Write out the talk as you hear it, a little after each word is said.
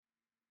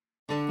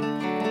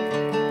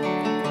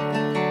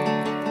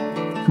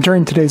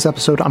During today's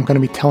episode, I'm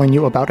going to be telling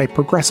you about a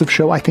progressive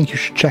show I think you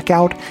should check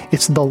out.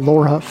 It's the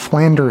Laura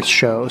Flanders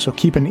Show, so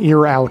keep an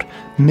ear out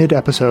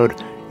mid-episode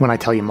when I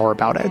tell you more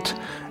about it.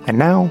 And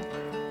now,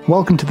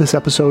 welcome to this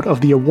episode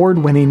of the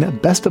award-winning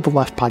Best of the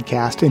Left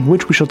podcast, in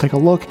which we shall take a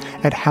look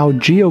at how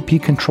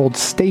GOP-controlled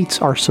states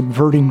are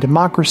subverting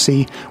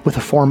democracy with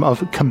a form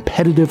of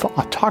competitive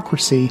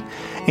autocracy,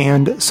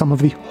 and some of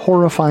the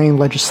horrifying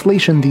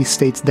legislation these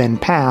states then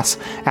pass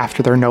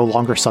after they're no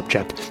longer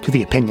subject to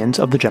the opinions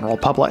of the general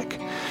public.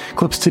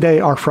 Clips today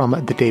are from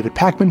The David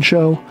Pakman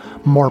Show,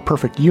 More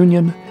Perfect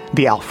Union,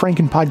 The Al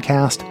Franken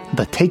Podcast,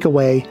 The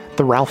Takeaway,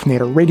 The Ralph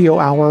Nader Radio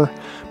Hour,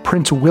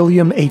 Prince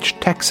William H.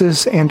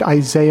 Texas and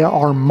Isaiah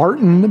R.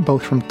 Martin,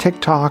 both from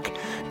TikTok,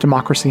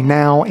 Democracy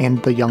Now!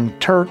 And The Young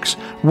Turks,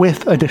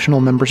 with additional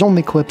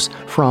members-only clips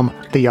from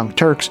The Young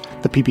Turks,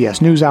 the PBS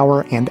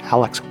NewsHour, and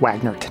Alex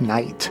Wagner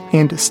Tonight.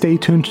 And stay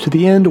tuned to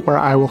the end, where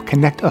I will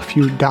connect a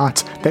few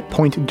dots that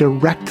point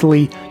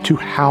directly to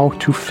how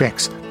to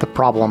fix the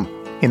problem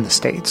in the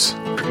states.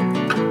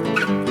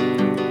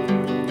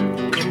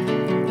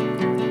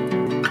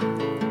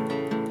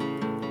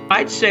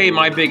 I'd say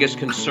my biggest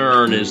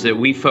concern is that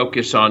we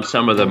focus on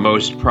some of the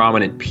most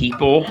prominent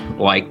people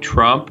like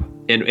Trump,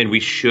 and we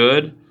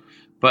should.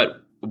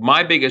 But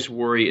my biggest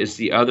worry is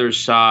the other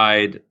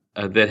side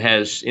that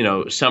has,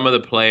 some of the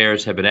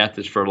players have been at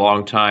this for a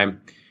long time.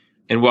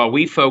 And while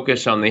we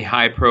focus on the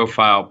high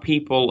profile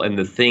people and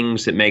the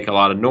things that make a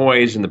lot of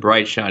noise and the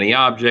bright, shiny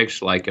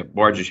objects like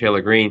Marjorie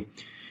Taylor Greene,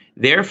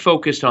 they're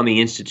focused on the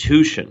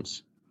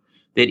institutions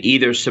that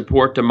either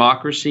support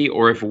democracy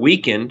or, if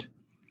weakened,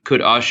 could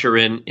usher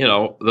in,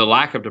 the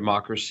lack of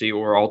democracy,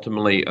 or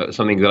ultimately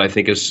something that I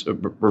think is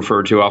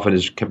referred to often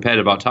as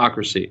competitive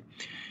autocracy.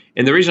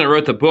 And the reason I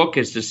wrote the book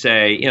is to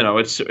say,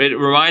 it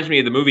reminds me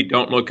of the movie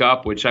Don't Look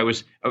Up, which I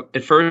was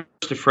at first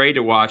afraid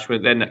to watch,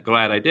 but then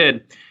glad I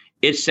did.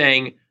 It's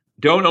saying,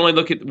 don't only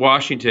look at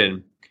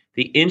Washington.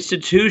 The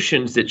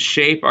institutions that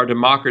shape our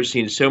democracy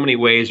in so many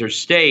ways are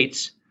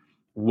states.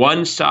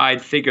 One side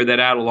figured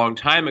that out a long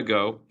time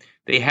ago.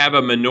 They have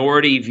a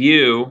minority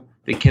view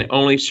that can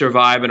only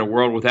survive in a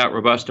world without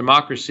robust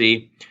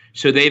democracy.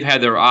 So they've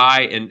had their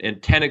eye and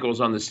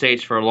tentacles on the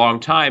states for a long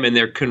time, and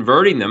they're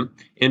converting them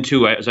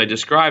into, as I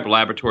described,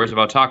 laboratories of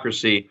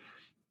autocracy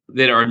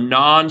that are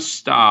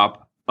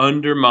nonstop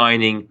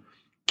undermining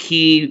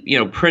key,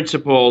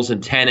 principles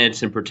and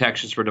tenets and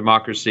protections for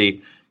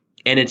democracy,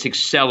 and it's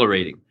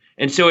accelerating.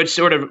 And so it's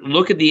sort of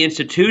look at the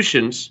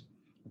institutions.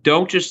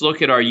 Don't just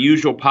look at our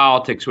usual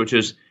politics, which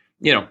is,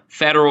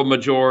 federal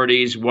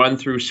majorities, won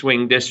through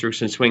swing districts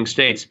and swing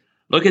states.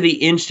 Look at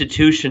the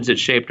institutions that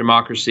shape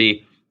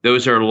democracy.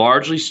 Those are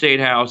largely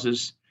state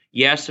houses.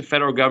 Yes, the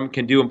federal government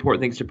can do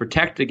important things to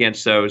protect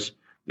against those.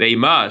 They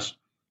must.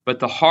 But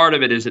the heart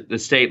of it is at the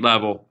state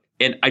level.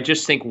 And I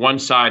just think one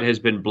side has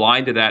been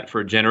blind to that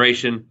for a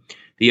generation.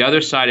 The other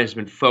side has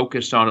been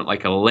focused on it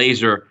like a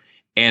laser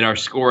and are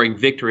scoring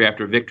victory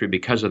after victory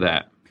because of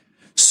that.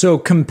 So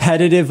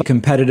competitive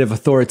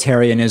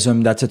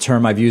authoritarianism, that's a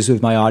term I've used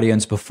with my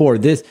audience before.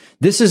 This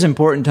is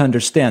important to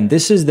understand.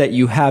 This is that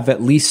you have,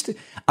 at least,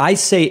 I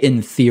say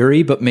in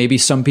theory, but maybe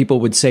some people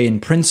would say in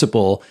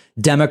principle,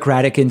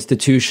 democratic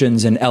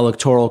institutions and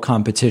electoral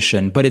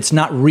competition, but it's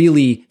not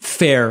really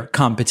fair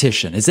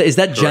competition. Is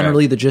that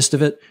generally the gist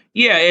of it?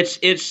 Yeah,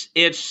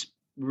 it's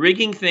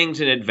rigging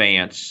things in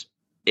advance.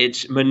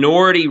 It's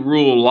minority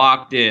rule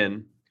locked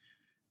in,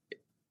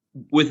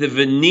 with a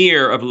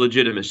veneer of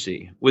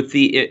legitimacy, with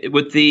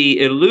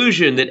the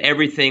illusion that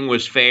everything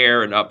was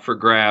fair and up for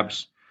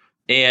grabs.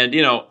 And,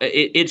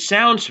 it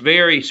sounds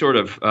very sort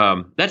of,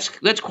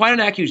 that's quite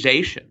an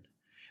accusation,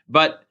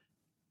 but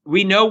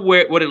we know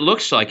what it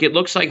looks like. It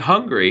looks like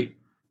Hungary.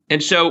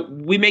 And so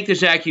we make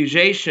this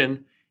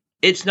accusation.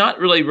 It's not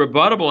really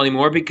rebuttable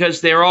anymore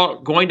because they're all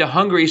going to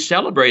Hungary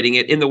celebrating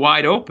it in the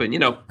wide open.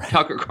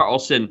 Tucker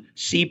Carlson,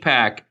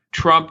 CPAC,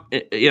 Trump,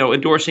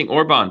 endorsing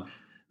Orban.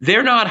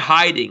 They're not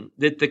hiding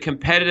that the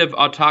competitive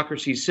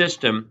autocracy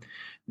system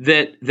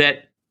that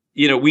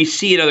we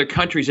see in other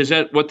countries is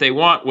that what they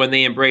want when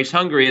they embrace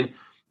Hungary. And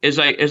as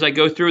I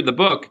go through the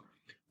book,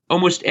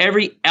 almost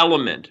every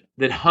element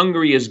that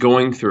Hungary is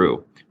going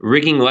through,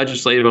 rigging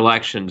legislative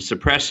elections,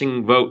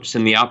 suppressing votes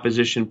in the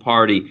opposition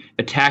party,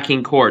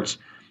 attacking courts,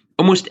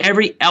 almost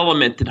every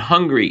element that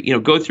Hungary,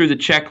 go through the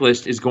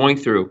checklist, is going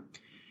through,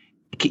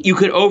 you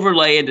could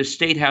overlay into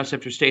state house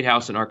after state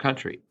house in our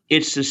country.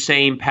 It's the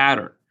same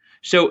pattern.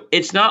 So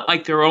it's not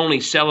like they're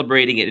only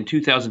celebrating it in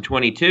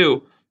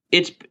 2022.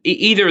 It's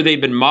either they've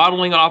been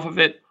modeling off of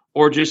it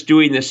or just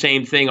doing the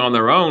same thing on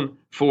their own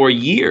for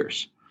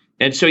years.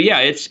 And so, yeah,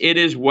 it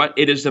is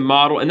the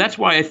model. And that's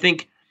why I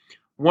think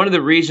one of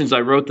the reasons I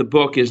wrote the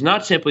book is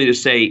not simply to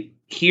say,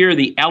 here are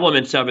the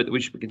elements of it that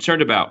we should be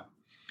concerned about,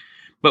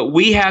 but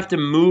we have to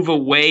move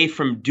away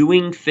from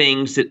doing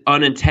things that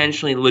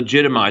unintentionally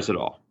legitimize it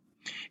all.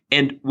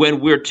 And when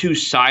we're too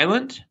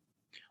silent,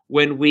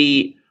 when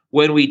we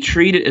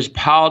treat it as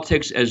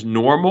politics as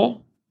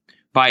normal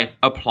by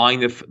allowing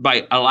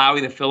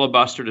the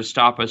filibuster to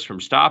stop us from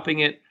stopping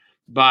it,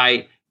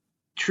 by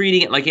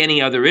treating it like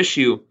any other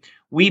issue,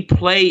 we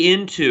play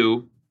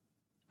into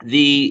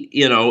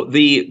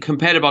the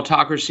competitive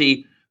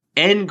autocracy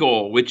end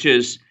goal, which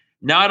is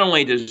not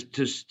only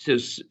to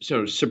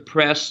sort of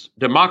suppress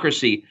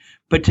democracy,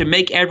 but to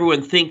make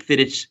everyone think that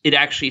it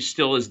actually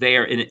still is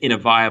there in a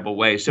viable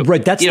way. So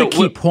right, that's the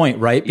key point,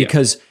 right?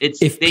 Because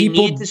if they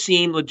people need to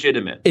seem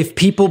legitimate. If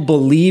people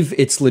believe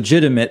it's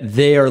legitimate,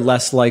 they are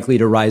less likely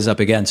to rise up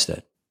against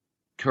it.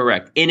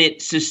 Correct, and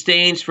it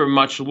sustains for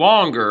much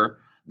longer.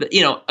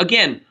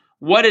 Again,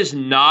 what is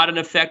not an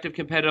effective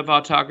competitive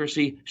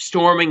autocracy?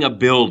 Storming a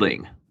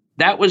building.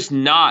 That was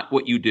not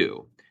what you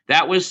do.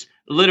 That was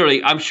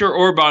literally, I'm sure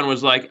Orban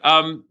was like,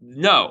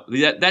 no,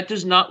 that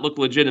does not look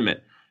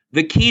legitimate.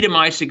 The key to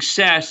my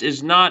success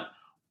is not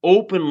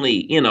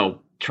openly,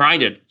 trying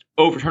to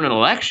overturn an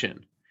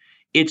election.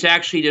 It's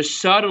actually to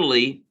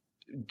subtly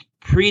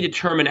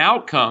predetermine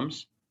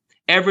outcomes.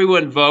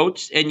 Everyone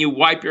votes and you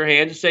wipe your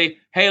hands and say,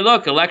 hey,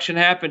 look, election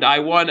happened. I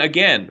won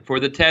again for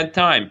the 10th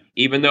time,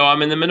 even though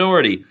I'm in the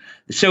minority.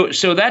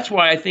 So that's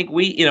why I think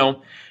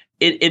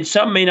and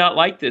some may not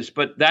like this,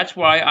 but that's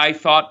why I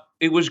thought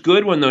it was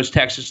good when those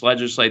Texas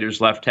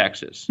legislators left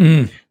Texas.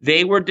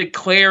 They were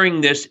declaring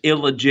this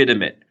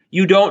illegitimate.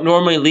 You don't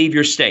normally leave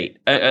your state.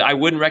 I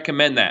wouldn't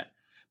recommend that.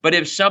 But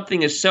if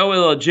something is so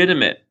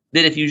illegitimate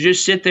that if you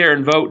just sit there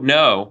and vote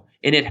no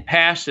and it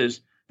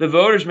passes, the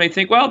voters may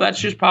think, well, that's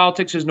just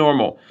politics as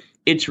normal.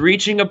 It's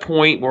reaching a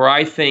point where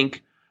I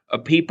think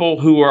people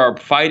who are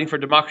fighting for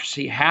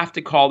democracy have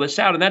to call this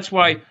out. And that's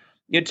why,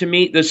 to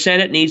me, the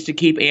Senate needs to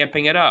keep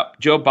amping it up.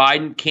 Joe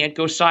Biden can't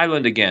go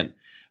silent again.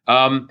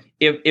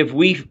 If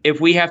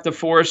we have to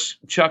force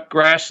Chuck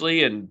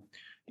Grassley and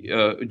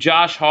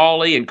Josh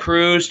Hawley and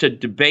Cruz to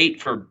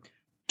debate for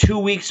 2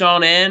 weeks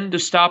on end to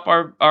stop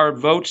our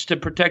votes to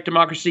protect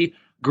democracy,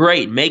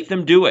 great, make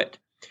them do it.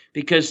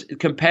 Because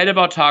competitive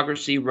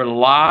autocracy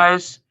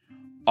relies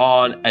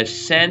on a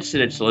sense that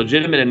it's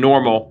legitimate and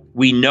normal.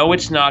 We know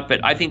it's not,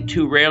 but I think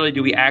too rarely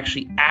do we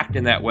actually act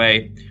in that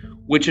way,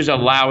 which is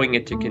allowing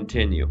it to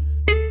continue.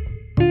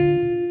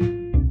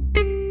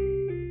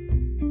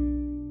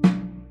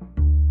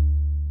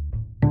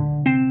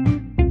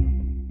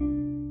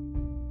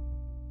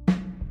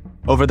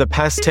 Over the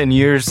past 10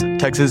 years,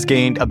 Texas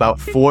gained about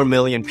 4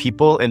 million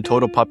people in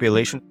total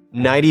population.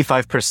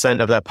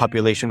 95% of that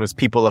population was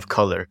people of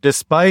color.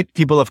 Despite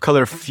people of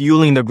color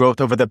fueling the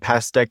growth over the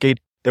past decade,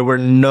 there were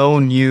no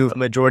new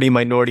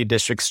majority-minority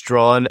districts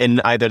drawn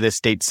in either the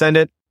state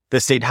Senate,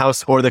 the state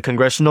House, or the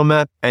congressional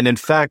map. And in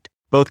fact,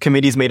 both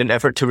committees made an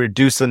effort to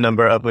reduce the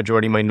number of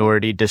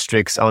majority-minority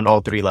districts on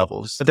all three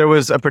levels. There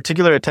was a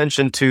particular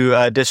attention to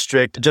a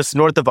district just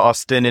north of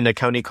Austin in a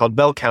county called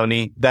Bell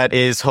County that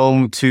is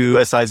home to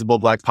a sizable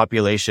Black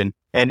population.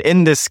 And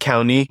in this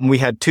county, we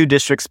had two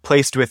districts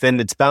placed within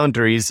its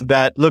boundaries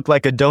that looked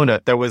like a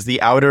donut. There was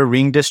the outer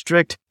ring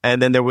district, and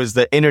then there was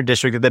the inner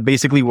district that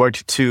basically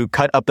worked to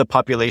cut up the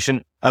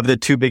population of the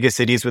two biggest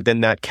cities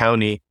within that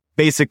county,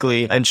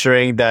 basically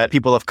ensuring that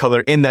people of color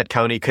in that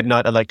county could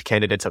not elect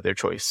candidates of their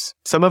choice.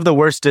 Some of the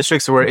worst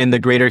districts were in the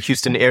greater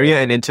Houston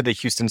area and into the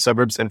Houston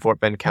suburbs in Fort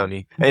Bend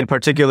County. In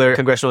particular,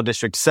 Congressional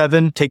District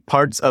 7 take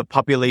parts of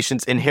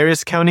populations in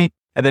Harris County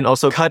and then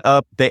also cut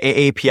up the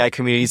AAPI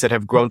communities that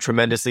have grown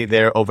tremendously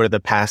there over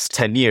the past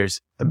 10 years.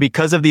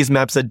 Because of these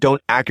maps that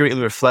don't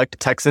accurately reflect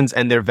Texans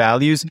and their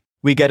values,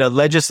 we get a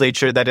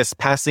legislature that is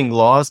passing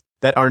laws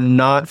that are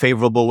not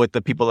favorable with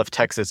the people of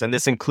Texas. And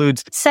this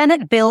includes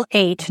Senate Bill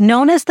 8,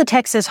 known as the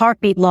Texas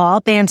Heartbeat Law,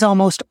 bans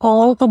almost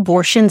all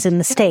abortions in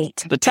the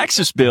state. The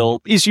Texas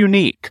bill is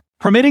unique,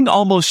 permitting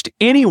almost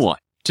anyone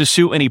to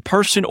sue any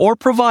person or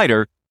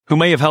provider who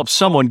may have helped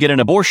someone get an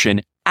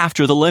abortion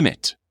after the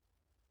limit.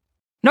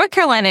 North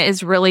Carolina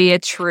is really a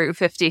true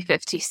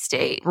 50-50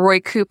 state. Roy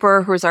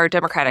Cooper, who's our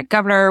Democratic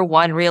governor,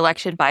 won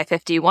re-election by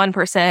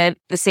 51%,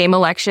 the same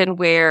election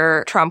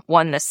where Trump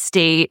won the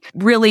state.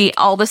 Really,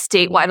 all the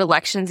statewide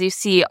elections you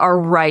see are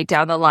right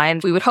down the line.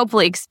 We would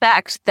hopefully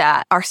expect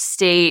that our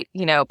state,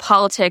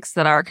 politics,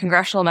 that our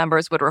congressional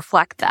members would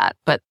reflect that,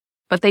 but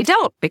they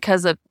don't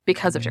because of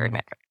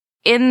gerrymandering.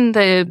 In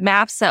the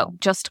maps that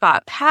just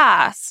got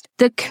passed,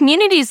 the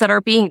communities that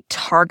are being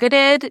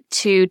targeted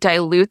to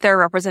dilute their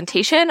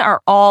representation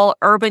are all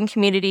urban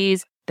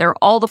communities. They're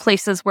all the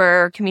places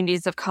where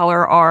communities of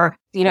color are.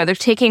 They're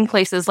taking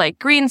places like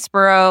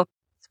Greensboro,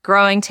 it's a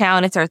growing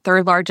town. It's our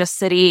third largest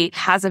city,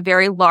 has a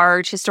very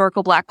large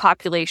historical Black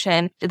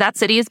population. That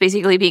city is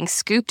basically being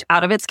scooped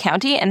out of its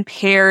county and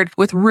paired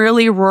with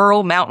really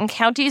rural mountain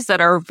counties that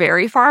are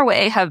very far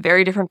away, have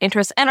very different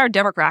interests, and are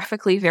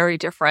demographically very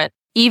different.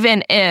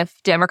 Even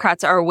if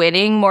Democrats are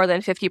winning more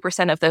than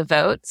 50% of the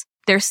votes,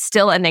 they're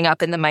still ending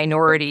up in the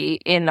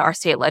minority in our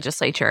state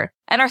legislature.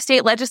 And our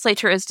state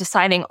legislature is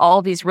deciding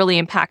all these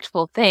really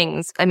impactful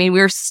things. I mean,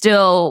 we're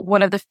still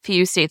one of the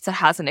few states that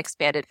hasn't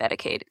expanded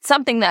Medicaid. It's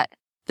something that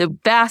the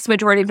vast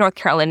majority of North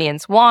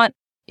Carolinians want.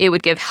 It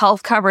would give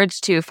health coverage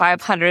to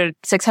 500,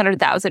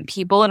 600,000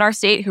 people in our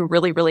state who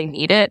really, really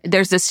need it.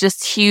 There's this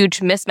just huge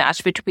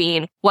mismatch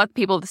between what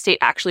people of the state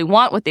actually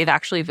want, what they've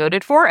actually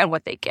voted for, and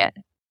what they get.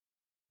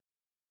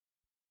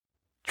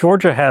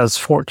 Georgia has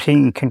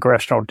 14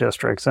 congressional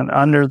districts, and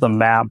under the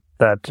map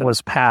that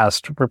was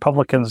passed,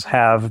 Republicans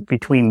have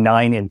between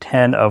 9 and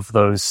 10 of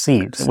those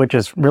seats, which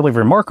is really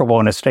remarkable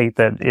in a state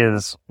that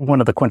is one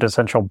of the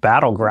quintessential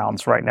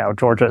battlegrounds right now.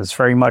 Georgia is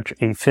very much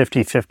a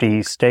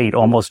 50-50 state,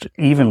 almost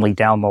evenly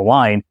down the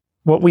line.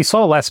 What we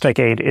saw last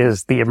decade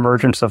is the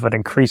emergence of an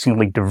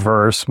increasingly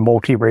diverse,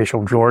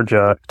 multiracial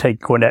Georgia.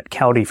 Take Gwinnett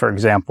County, for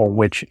example,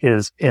 which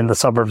is in the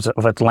suburbs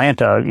of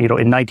Atlanta. In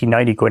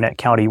 1990, Gwinnett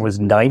County was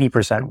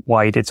 90%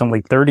 white. It's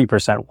only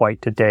 30%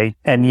 white today.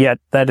 And yet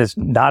that is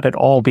not at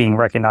all being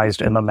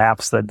recognized in the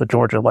maps that the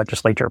Georgia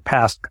legislature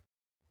passed.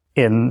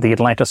 In the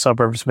Atlanta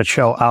suburbs,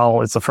 Michelle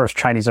Au is the first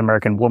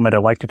Chinese-American woman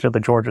elected to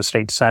the Georgia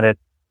State Senate.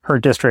 Her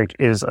district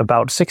is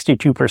about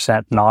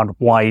 62%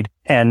 non-white.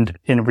 And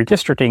in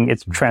redistricting,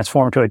 it's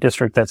transformed to a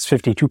district that's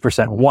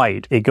 52%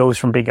 white. It goes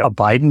from being a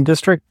Biden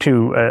district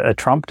to a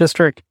Trump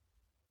district.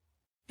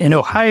 In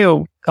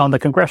Ohio, on the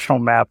congressional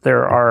map,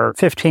 there are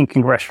 15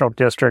 congressional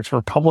districts.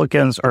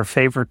 Republicans are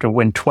favored to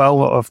win 12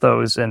 of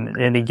those in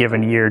any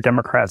given year.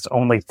 Democrats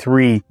only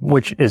 3,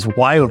 which is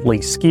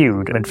wildly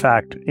skewed. In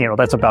fact,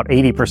 that's about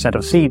 80%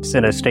 of seats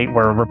in a state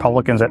where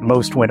Republicans at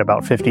most win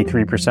about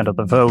 53% of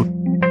the vote.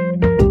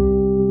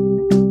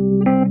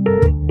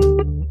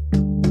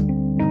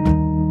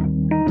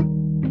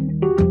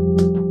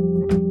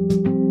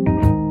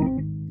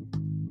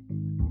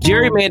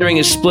 Gerrymandering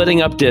is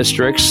splitting up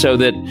districts so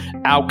that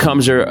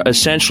outcomes are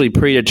essentially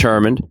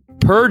predetermined.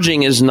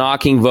 Purging is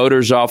knocking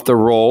voters off the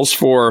rolls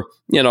for,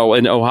 in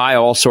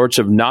Ohio, all sorts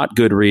of not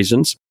good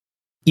reasons.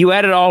 You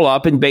add it all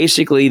up, and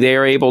basically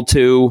they're able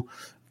to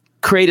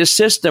create a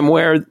system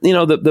where,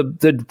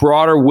 the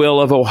broader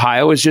will of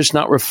Ohio is just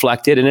not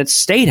reflected in its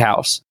state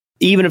house.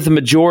 Even if the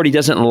majority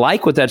doesn't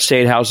like what that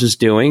state house is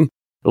doing,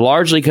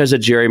 largely because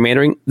of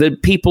gerrymandering, the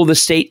people of the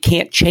state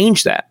can't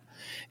change that.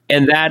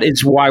 And that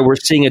is why we're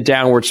seeing a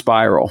downward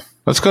spiral.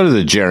 Let's go to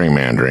the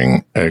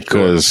gerrymandering,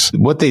 because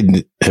what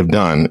they have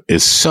done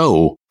is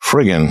so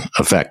friggin'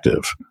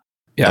 effective.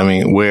 Yeah. I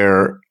mean,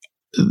 where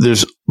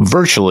there's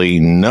virtually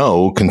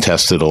no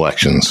contested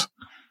elections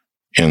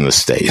in the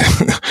state.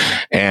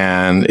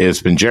 And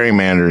it's been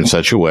gerrymandered in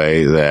such a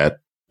way that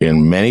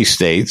in many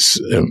states,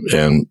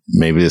 and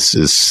maybe this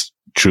is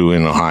true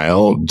in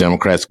Ohio,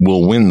 Democrats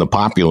will win the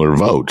popular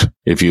vote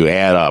if you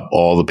add up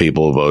all the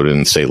people who voted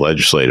in state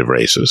legislative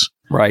races.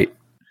 Right.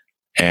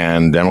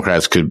 And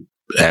Democrats could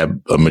have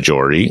a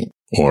majority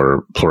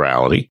or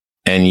plurality.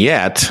 And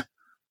yet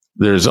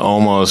there's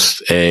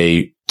almost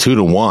a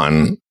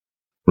 2-to-1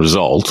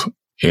 result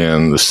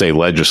in the state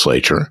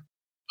legislature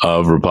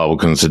of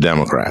Republicans to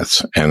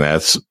Democrats. And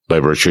that's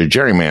by virtue of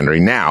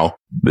gerrymandering. Now,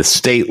 the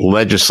state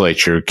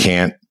legislature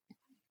can't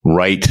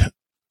write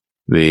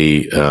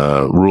the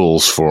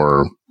rules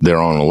for their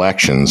own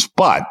elections,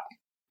 but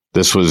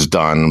this was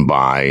done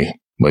by,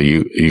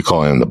 you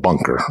call it the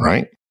bunker,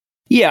 right?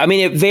 Yeah, I mean,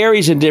 it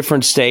varies in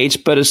different states,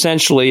 but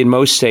essentially in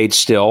most states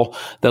still,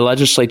 the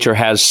legislature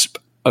has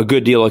a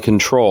good deal of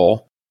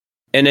control.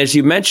 And as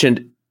you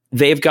mentioned,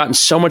 they've gotten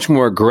so much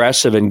more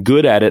aggressive and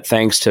good at it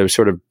thanks to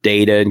sort of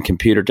data and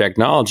computer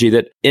technology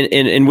that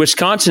in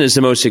Wisconsin is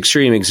the most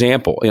extreme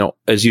example.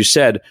 As you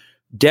said,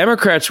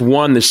 Democrats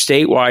won the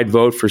statewide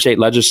vote for state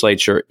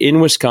legislature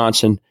in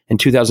Wisconsin in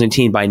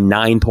 2018 by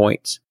 9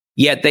 points.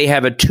 Yet they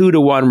have a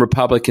 2-to-1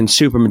 Republican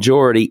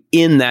supermajority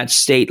in that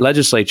state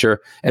legislature.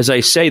 As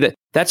I say,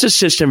 that's a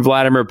system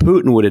Vladimir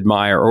Putin would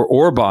admire, or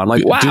Orban.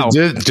 Like, wow.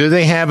 Do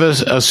they have a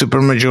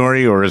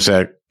supermajority, or is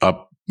that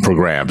up for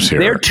grabs here?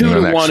 They're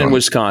 2-to-1 in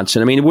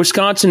Wisconsin. I mean,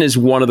 Wisconsin is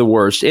one of the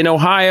worst. In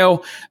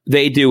Ohio,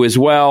 they do as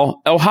well.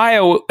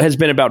 Ohio has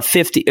been about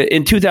 50.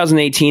 In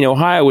 2018,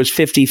 Ohio was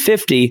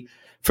 50-50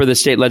 for the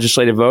state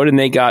legislative vote, and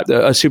they got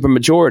a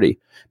supermajority.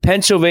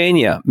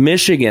 Pennsylvania,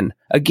 Michigan,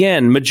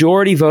 again,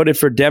 majority voted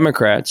for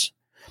Democrats,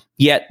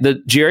 yet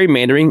the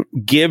gerrymandering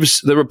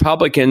gives the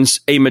Republicans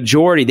a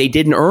majority they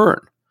didn't earn.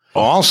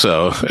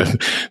 Also,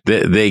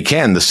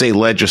 the state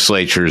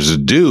legislatures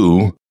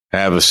do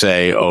have a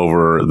say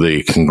over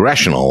the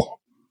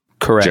congressional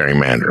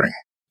gerrymandering,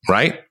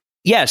 right?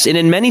 Yes, and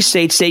in many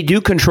states, they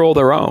do control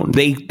their own.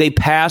 They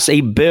pass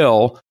a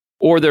bill,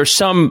 or there's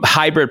some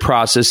hybrid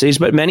processes,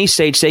 but many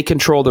states, they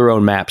control their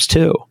own maps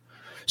too.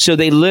 So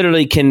they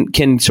literally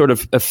can sort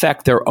of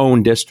affect their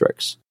own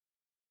districts.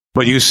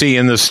 But you see,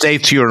 in the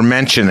states you're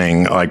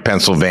mentioning, like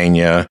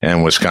Pennsylvania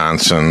and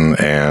Wisconsin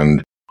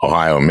and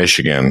Ohio and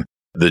Michigan,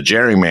 the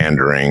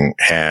gerrymandering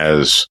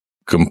has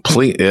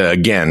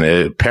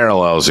it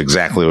parallels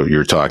exactly what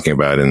you're talking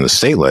about in the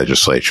state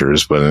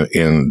legislatures, but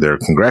in their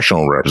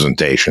congressional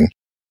representation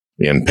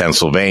in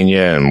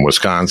Pennsylvania and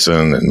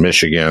Wisconsin and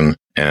Michigan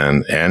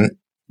and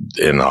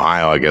in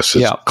Ohio, I guess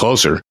it's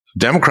closer.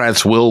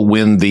 Democrats will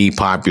win the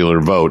popular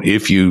vote.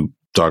 If you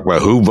talk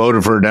about who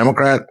voted for a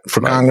Democrat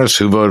for Congress,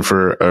 who voted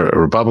for a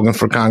Republican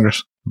for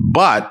Congress.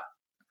 But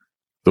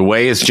the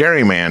way it's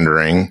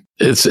gerrymandering,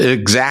 it's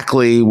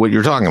exactly what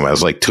you're talking about.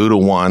 It's like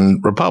 2-to-1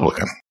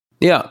 Republican.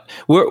 Yeah.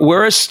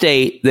 We're a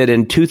state that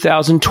in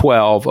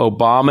 2012,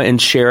 Obama and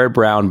Sherrod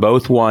Brown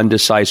both won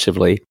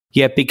decisively.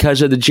 Yet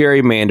because of the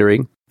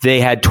gerrymandering, they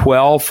had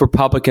 12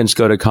 Republicans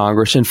go to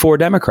Congress and 4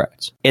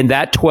 Democrats. And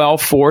that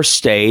 12-4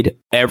 stayed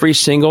every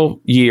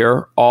single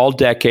year, all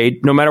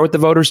decade, no matter what the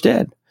voters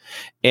did.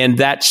 And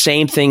that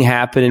same thing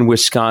happened in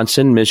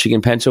Wisconsin,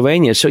 Michigan,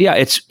 Pennsylvania. So yeah,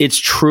 it's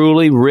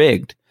truly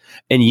rigged.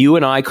 And you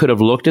and I could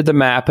have looked at the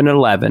map in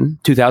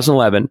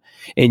 2011,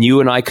 and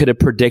you and I could have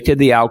predicted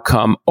the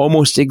outcome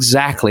almost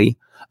exactly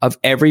of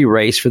every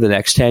race for the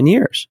next 10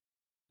 years.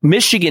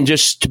 Michigan,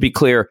 just to be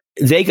clear,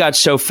 they got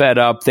so fed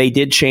up, they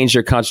did change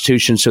their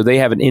constitution, so they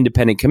have an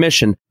independent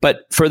commission.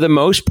 But for the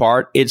most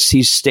part, it's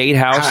these state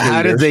house leaders.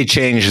 How did they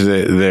change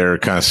their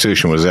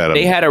constitution? Was that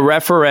they had a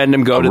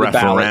referendum go to the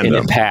ballot, and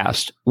it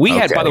passed. We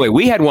had, by the way,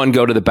 we had one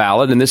go to the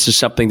ballot, and this is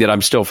something that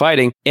I'm still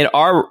fighting. And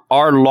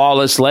our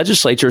lawless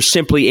legislature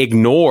simply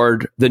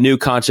ignored the new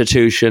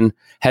constitution,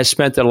 has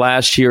spent the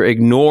last year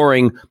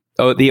ignoring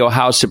the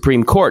Ohio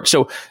Supreme Court.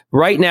 So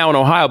right now in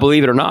Ohio,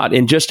 believe it or not,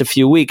 in just a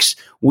few weeks,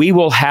 we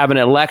will have an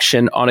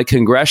election on a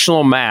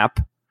congressional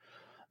map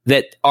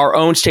that our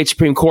own state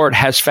Supreme Court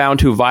has found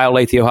to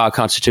violate the Ohio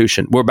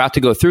Constitution. We're about to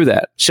go through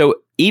that. So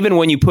even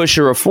when you push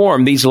a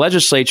reform, these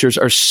legislatures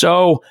are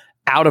so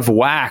out of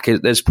whack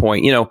at this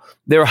point. You know,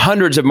 there are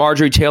hundreds of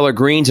Marjorie Taylor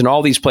Greenes in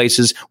all these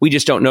places. We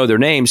just don't know their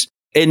names.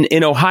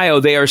 In Ohio,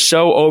 they are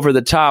so over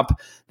the top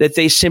that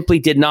they simply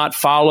did not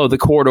follow the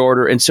court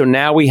order. And so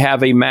now we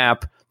have a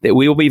map that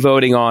we will be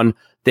voting on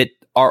that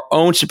our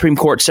own Supreme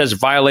Court says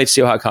violates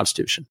the Ohio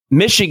Constitution.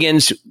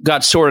 Michigan's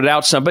got sorted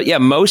out some, but yeah,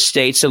 most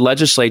states, the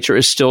legislature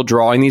is still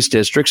drawing these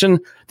districts, and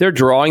they're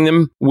drawing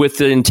them with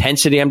the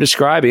intensity I'm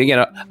describing.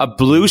 Again, a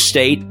blue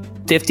state,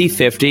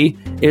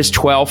 50-50, is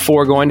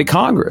 12-4 going to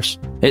Congress.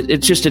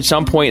 It's just at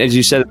some point, as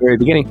you said at the very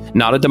beginning,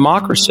 not a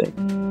democracy.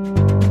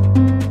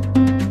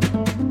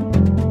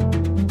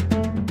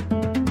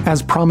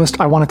 As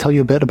promised, I want to tell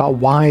you a bit about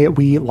why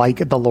we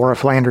like the Laura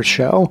Flanders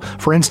Show.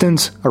 For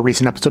instance, a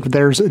recent episode of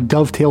theirs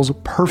dovetails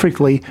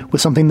perfectly with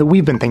something that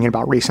we've been thinking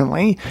about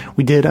recently.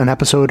 We did an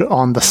episode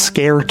on the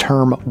scare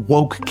term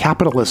woke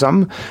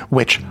capitalism,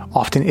 which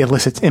often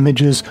elicits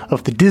images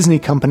of the Disney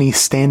company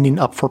standing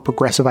up for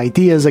progressive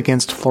ideas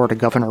against Florida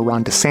Governor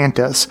Ron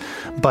DeSantis.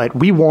 But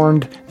we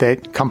warned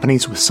that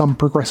companies with some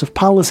progressive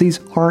policies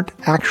aren't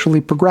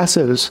actually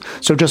progressives.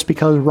 So just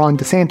because Ron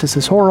DeSantis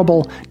is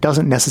horrible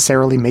doesn't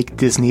necessarily make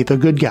Disney the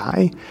good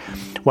guy.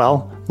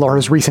 Well,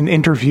 Laura's recent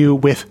interview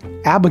with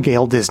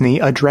Abigail Disney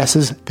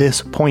addresses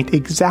this point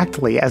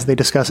exactly as they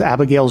discuss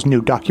Abigail's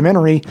new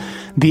documentary,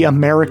 The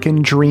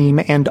American Dream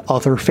and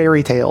Other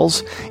Fairy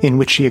Tales, in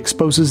which she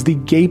exposes the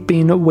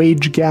gaping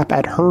wage gap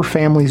at her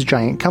family's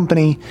giant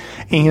company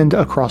and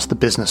across the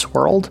business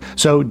world.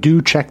 So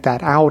do check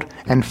that out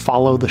and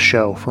follow the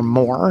show for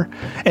more.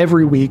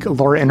 Every week,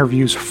 Laura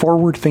interviews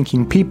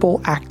forward-thinking people,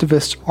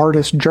 activists,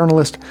 artists,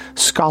 journalists,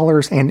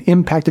 scholars, and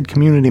impacted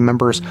community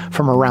members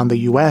from around the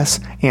U.S.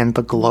 and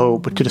the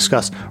globe to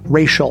discuss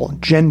racial,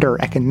 gender,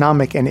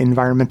 economic, and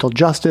environmental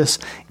justice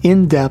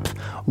in depth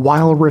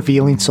while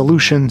revealing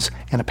solutions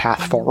and a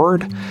path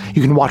forward.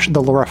 You can watch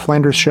The Laura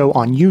Flanders Show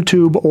on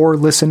YouTube or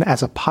listen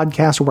as a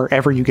podcast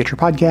wherever you get your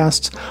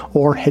podcasts,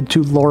 or head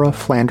to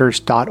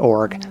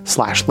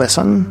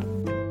lauraflanders.org/listen.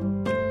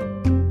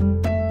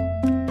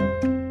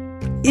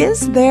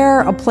 Is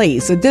there a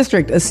place, a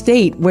district, a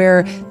state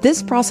where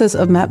this process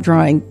of map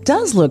drawing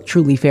does look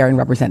truly fair and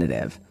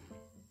representative?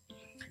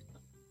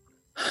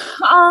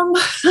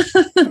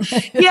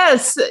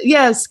 Yes.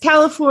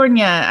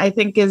 California, I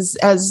think,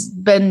 has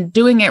been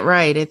doing it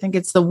right. I think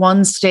it's the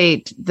one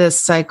state this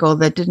cycle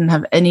that didn't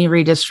have any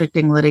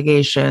redistricting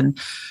litigation.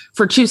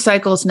 For 2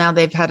 cycles now,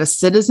 they've had a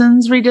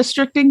citizens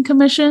redistricting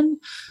commission.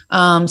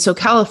 So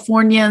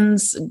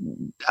Californians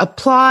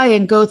apply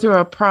and go through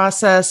a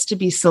process to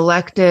be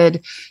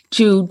selected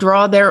to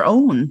draw their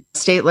own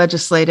state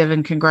legislative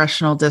and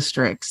congressional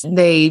districts.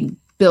 They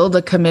build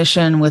a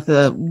commission with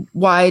a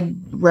wide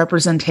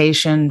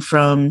representation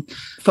from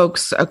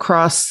folks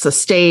across the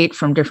state,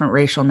 from different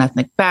racial and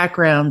ethnic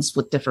backgrounds,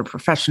 with different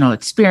professional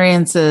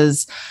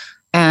experiences,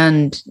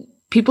 and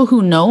people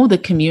who know the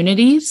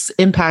communities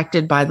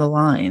impacted by the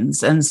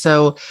lines. And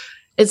so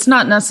it's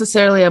not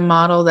necessarily a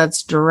model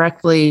that's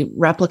directly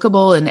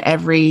replicable in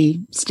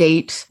every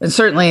state. And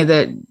certainly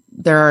that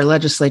there are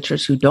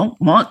legislatures who don't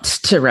want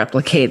to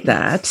replicate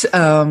that.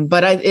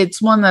 But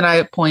it's one that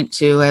I point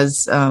to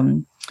as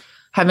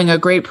having a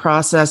great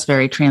process,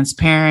 very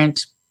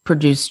transparent,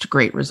 produced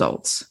great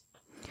results.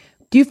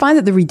 Do you find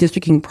that the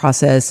redistricting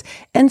process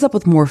ends up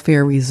with more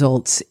fair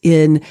results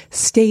in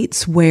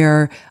states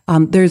where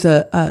there's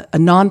a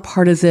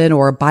nonpartisan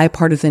or a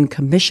bipartisan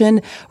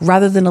commission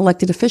rather than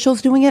elected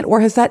officials doing it?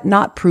 Or has that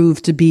not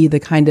proved to be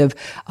the kind of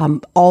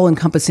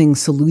all-encompassing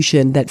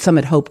solution that some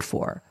had hoped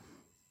for?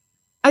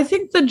 I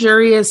think the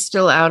jury is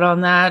still out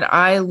on that.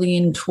 I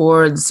lean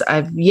towards,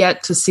 I've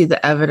yet to see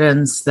the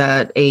evidence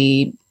that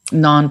a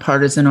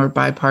nonpartisan or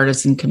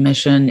bipartisan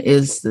commission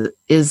is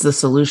the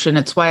solution.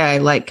 It's why I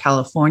like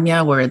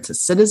California, where it's a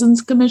citizens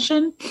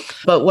commission.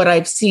 But what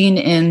I've seen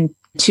in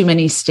too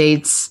many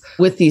states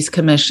with these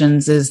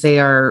commissions is they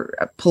are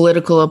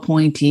political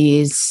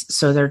appointees.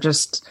 So they're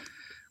just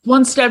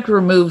one step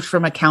removed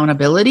from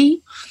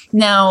accountability.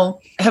 Now,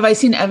 have I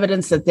seen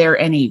evidence that they're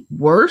any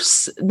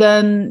worse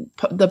than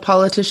the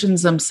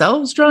politicians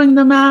themselves drawing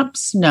the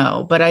maps?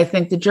 No, but I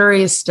think the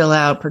jury is still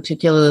out,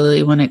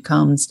 particularly when it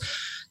comes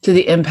to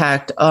the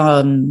impact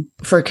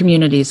for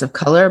communities of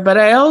color. But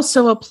I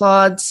also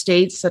applaud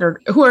states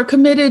who are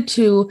committed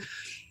to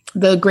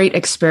the great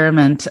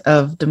experiment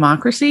of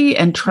democracy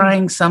and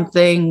trying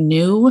something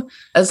new,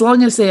 as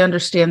long as they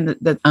understand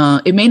that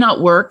it may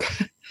not work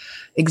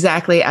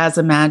exactly as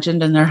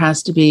imagined, and there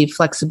has to be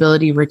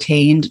flexibility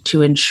retained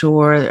to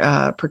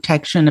ensure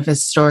protection of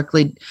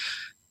historically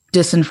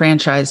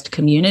disenfranchised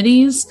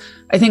communities.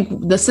 I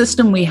think the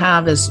system we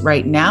have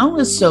right now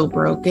is so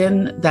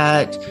broken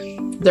that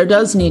there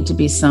does need to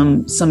be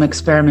some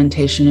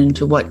experimentation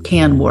into what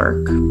can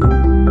work.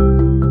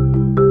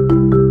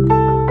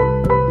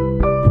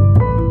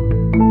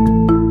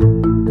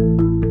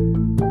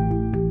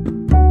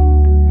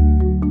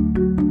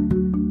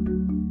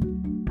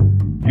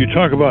 You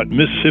talk about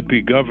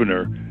Mississippi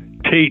Governor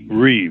Tate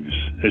Reeves.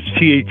 That's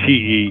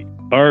Tatereeves.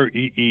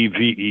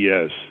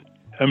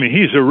 I mean,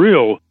 he's a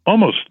real,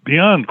 almost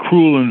beyond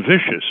cruel and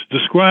vicious.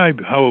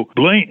 Describe how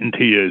blatant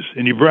he is,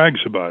 and he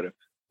brags about it.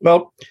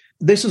 Well,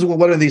 this is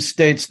one of these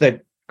states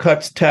that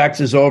cuts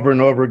taxes over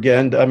and over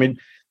again. I mean,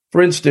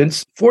 for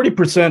instance,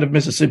 40% of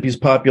Mississippi's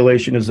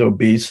population is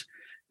obese,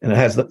 and it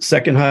has the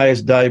second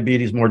highest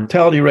diabetes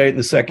mortality rate and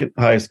the second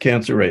highest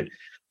cancer rate.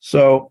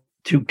 So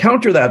to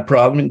counter that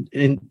problem,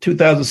 in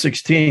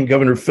 2016,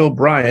 Governor Phil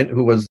Bryant,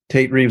 who was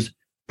Tate Reeves'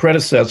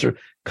 predecessor,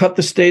 cut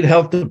the state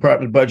health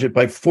department budget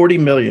by $40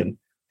 million,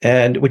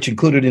 and which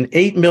included an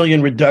 $8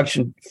 million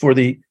reduction for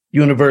the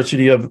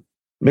University of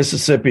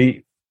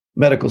Mississippi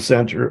Medical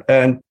Center.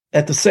 And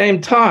at the same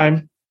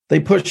time, they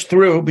pushed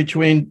through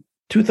between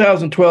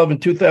 2012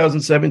 and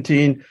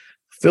 2017,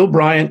 Phil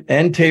Bryant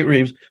and Tate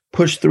Reeves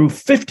pushed through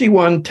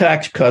 51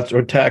 tax cuts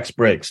or tax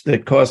breaks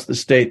that cost the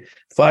state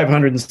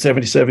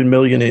 $577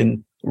 million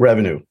in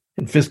revenue.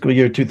 In fiscal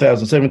year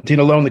 2017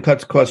 alone, the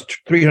cuts cost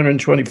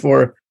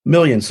 $324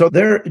 million. So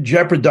they're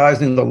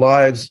jeopardizing the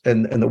lives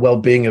and the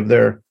well-being of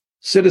their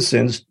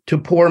citizens to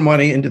pour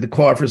money into the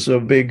coffers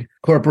of big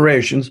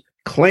corporations,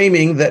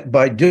 claiming that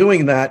by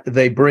doing that,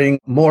 they bring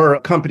more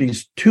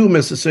companies to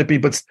Mississippi.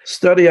 But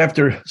study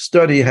after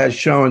study has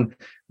shown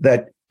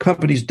that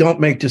companies don't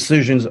make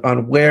decisions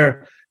on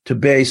where to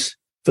base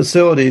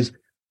facilities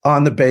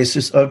on the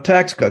basis of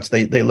tax cuts.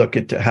 They look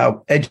at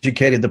how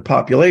educated the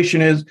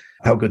population is,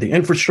 how good the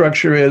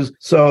infrastructure is.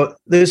 So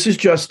this is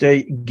just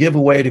a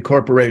giveaway to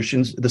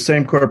corporations, the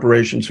same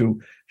corporations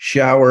who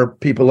shower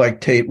people like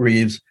Tate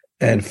Reeves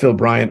and Phil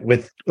Bryant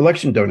with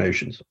election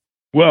donations.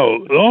 Well,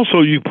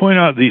 also you point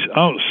out these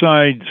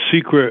outside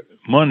secret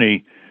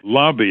money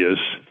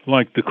lobbyists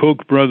like the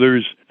Koch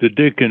brothers, the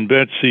Dick and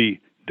Betsy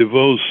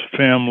DeVos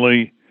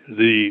family,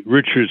 the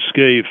Richard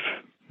Scaife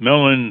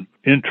Mellon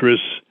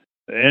interests,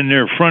 and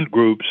their front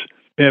groups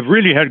have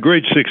really had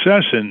great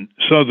success in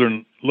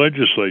Southern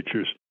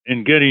legislatures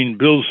in getting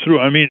bills through.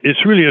 I mean,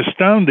 it's really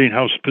astounding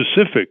how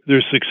specific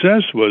their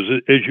success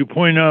was. As you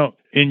point out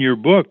in your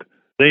book,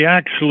 they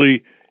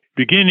actually,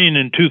 beginning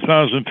in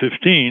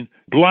 2015,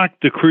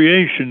 blocked the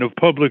creation of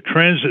public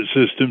transit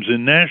systems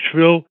in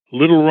Nashville,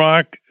 Little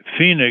Rock,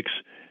 Phoenix,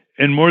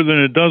 and more than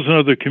a dozen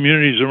other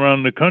communities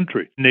around the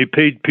country. And they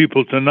paid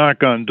people to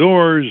knock on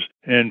doors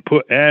and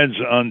put ads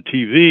on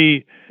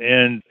TV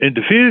and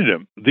defeated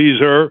them.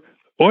 These are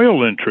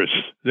oil interests.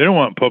 They don't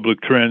want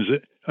public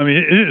transit. I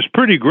mean, it's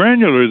pretty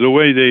granular the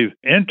way they've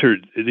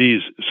entered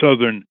these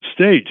southern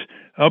states.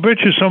 I'll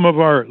bet you some of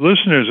our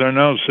listeners are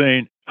now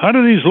saying, how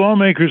do these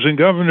lawmakers and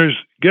governors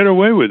get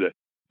away with it?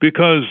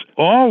 Because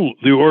all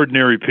the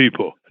ordinary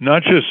people,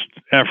 not just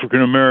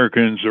African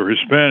Americans or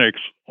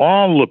Hispanics,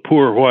 all the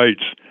poor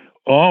whites,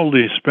 all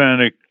the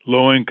Hispanic,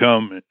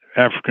 low-income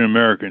African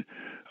American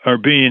are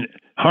being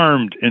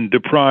harmed and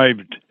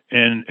deprived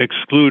and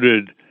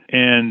excluded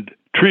and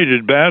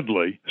treated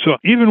badly. So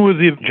even with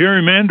the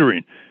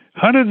gerrymandering,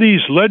 how do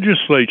these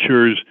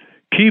legislatures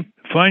keep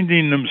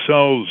finding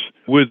themselves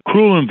with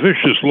cruel and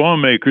vicious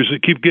lawmakers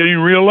that keep getting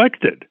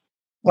reelected?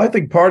 Well, I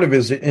think part of it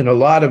is in a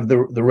lot of the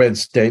red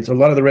states. A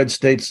lot of the red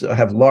states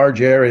have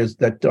large areas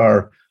that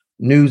are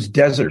news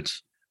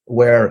deserts,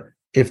 where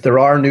if there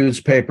are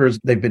newspapers,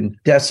 they've been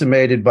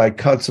decimated by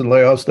cuts and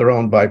layoffs. They're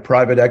owned by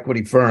private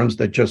equity firms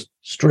that just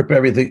strip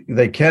everything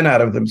they can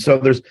out of them. So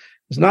there's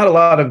not a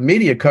lot of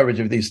media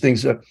coverage of these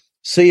things.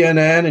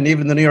 CNN and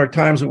even the New York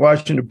Times and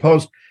Washington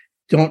Post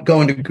don't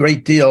go into a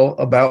great deal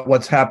about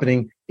what's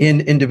happening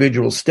in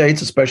individual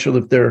states, especially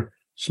if they're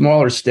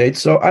smaller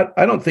states. So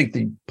I don't think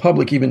the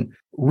public even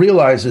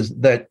realizes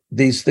that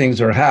these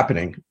things are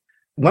happening.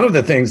 One of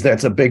the things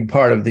that's a big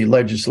part of the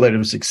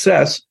legislative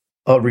success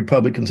of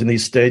Republicans in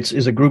these states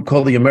is a group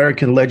called the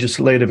American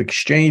Legislative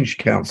Exchange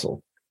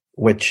Council,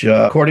 which,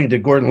 according to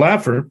Gordon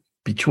Laffer,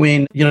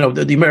 between,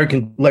 the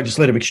American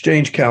Legislative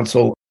Exchange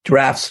Council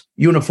drafts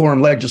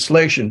uniform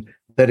legislation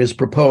that is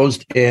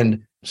proposed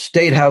in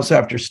state house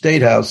after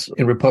state house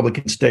in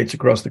Republican states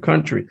across the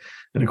country.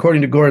 And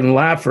according to Gordon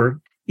Laffer,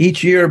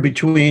 each year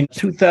between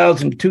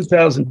 2000 and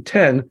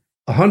 2010,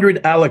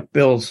 100 ALEC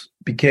bills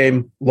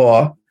became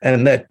law,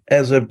 and that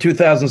as of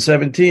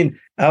 2017,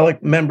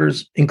 ALEC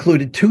members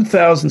included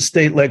 2,000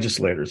 state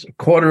legislators, a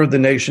quarter of the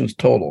nation's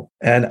total.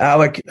 And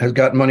ALEC has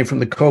got money from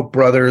the Koch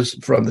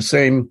brothers, from the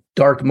same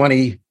dark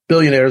money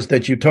billionaires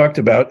that you talked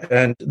about,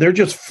 and they're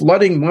just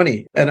flooding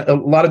money. And a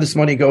lot of this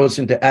money goes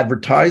into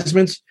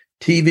advertisements,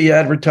 TV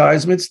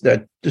advertisements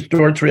that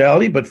distorts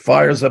reality but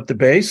fires up the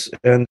base.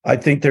 And I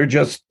think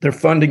they're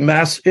funding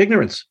mass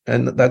ignorance.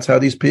 And that's how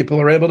these people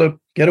are able to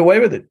get away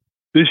with it.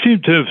 They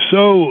seem to have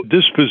so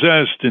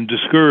dispossessed and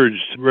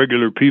discouraged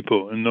regular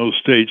people in those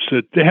states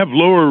that they have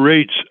lower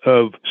rates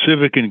of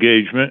civic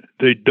engagement.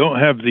 They don't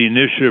have the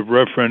initiative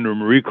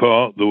referendum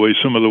recall the way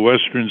some of the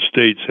Western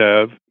states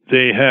have.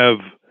 They have,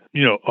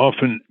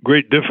 often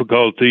great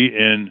difficulty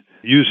in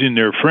using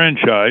their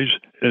franchise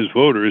as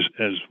voters,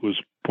 as was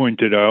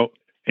pointed out.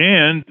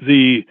 And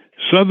the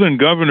Southern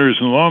governors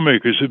and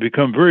lawmakers have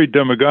become very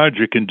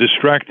demagogic in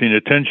distracting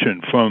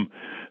attention from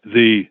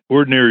the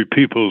ordinary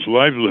people's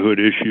livelihood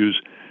issues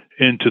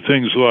into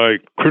things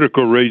like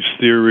critical race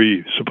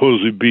theory,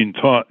 supposedly being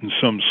taught in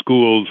some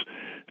schools,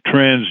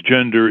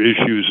 transgender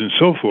issues, and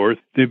so forth.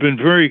 They've been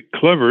very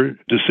clever.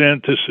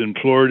 DeSantis in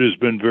Florida has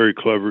been very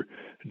clever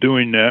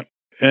doing that.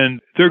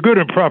 And they're good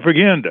at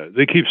propaganda.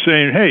 They keep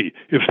saying, hey,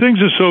 if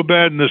things are so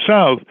bad in the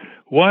South,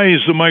 why is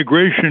the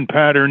migration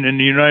pattern in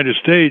the United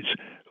States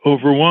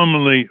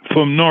overwhelmingly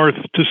from north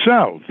to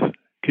south?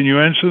 Can you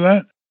answer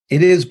that?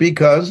 It is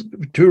because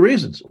of two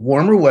reasons: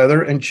 warmer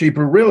weather and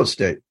cheaper real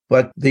estate.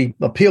 But the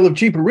appeal of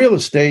cheaper real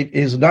estate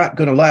is not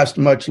going to last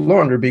much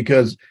longer,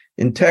 because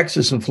in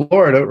Texas and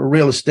Florida,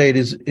 real estate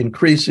is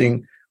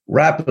increasing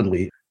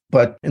rapidly.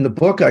 But in the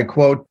book, I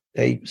quote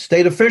a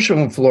state official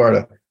in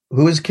Florida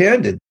who is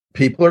candid.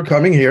 People are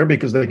coming here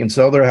because they can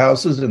sell their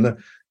houses in the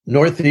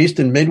Northeast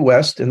and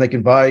Midwest, and they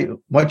can buy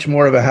much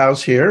more of a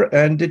house here,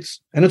 and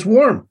it's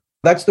warm.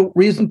 That's the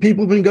reason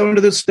people have been going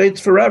to the states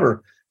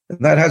forever. And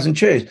that hasn't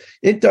changed.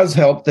 It does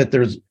help that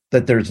there's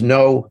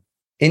no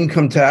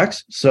income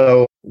tax,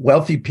 so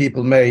wealthy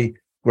people may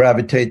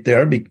gravitate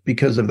there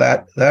because of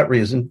that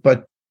reason.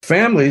 But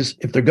families,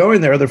 if they're going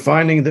there, they're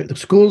finding that the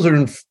schools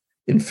are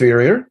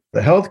inferior,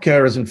 the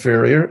healthcare is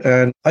inferior,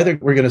 and I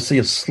think we're going to see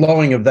a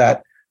slowing of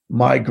that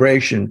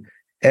migration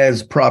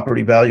as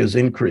property values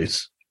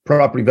increase.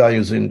 Property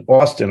values in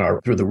Austin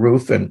are through the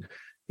roof, and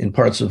in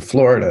parts of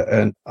Florida,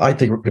 and I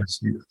think we're going to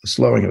see a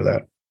slowing of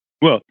that.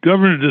 Well,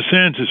 Governor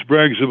DeSantis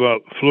brags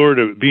about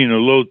Florida being a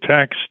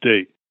low-tax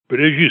state. But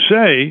as you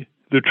say,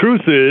 the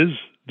truth is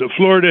that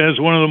Florida has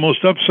one of the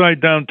most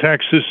upside-down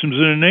tax systems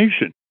in the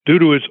nation due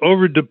to its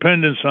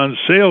overdependence on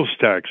sales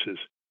taxes.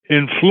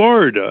 In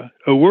Florida,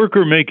 a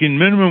worker making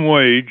minimum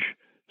wage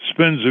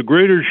spends a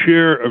greater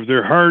share of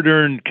their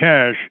hard-earned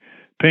cash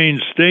paying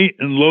state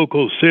and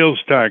local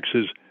sales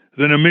taxes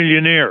than a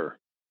millionaire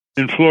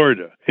in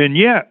Florida. And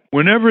yet,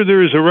 whenever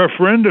there is a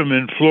referendum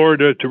in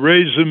Florida to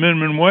raise the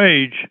minimum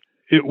wage,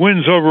 it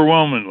wins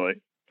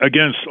overwhelmingly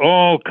against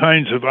all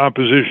kinds of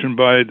opposition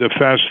by the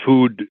fast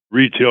food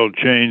retail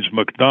chains,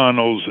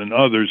 McDonald's and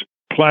others,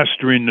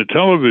 plastering the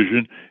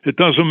television. It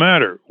doesn't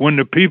matter. When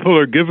the people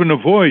are given a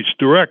voice,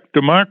 direct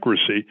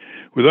democracy,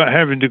 without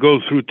having to go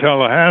through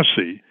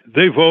Tallahassee,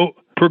 they vote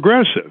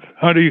progressive.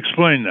 How do you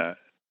explain that?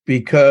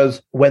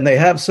 Because when they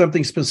have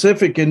something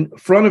specific in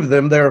front of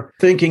them, their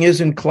thinking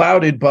isn't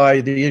clouded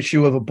by the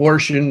issue of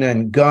abortion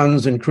and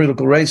guns and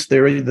critical race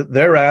theory.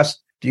 They're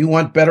asked, do you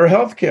want better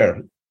health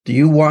care? Do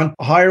you want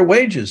higher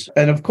wages?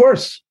 And of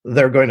course,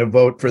 they're going to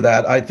vote for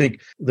that. I think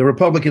the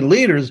Republican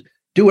leaders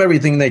do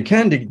everything they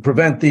can to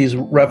prevent these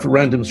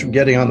referendums from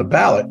getting on the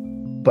ballot.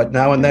 But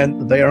now and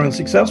then they are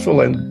unsuccessful,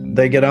 and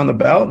they get on the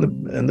ballot,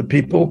 and the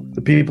people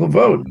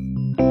vote.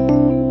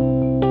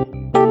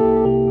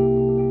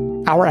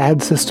 Our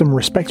ad system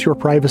respects your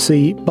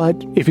privacy, but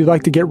if you'd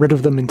like to get rid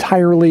of them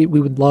entirely,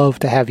 we would love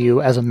to have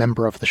you as a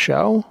member of the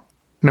show.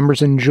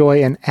 Members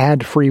enjoy an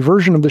ad-free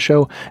version of the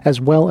show,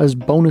 as well as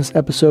bonus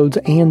episodes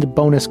and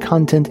bonus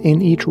content in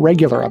each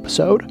regular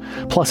episode,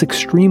 plus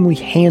extremely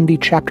handy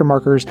chapter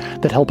markers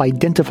that help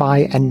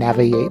identify and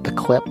navigate the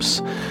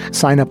clips.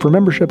 Sign up for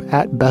membership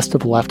at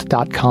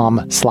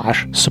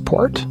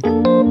bestofleft.com/support.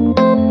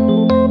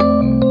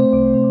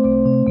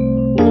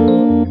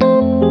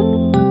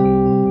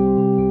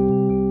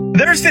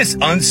 There's this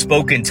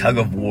unspoken tug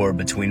of war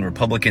between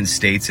Republican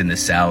states in the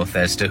South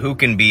as to who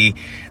can be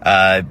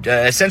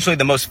essentially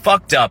the most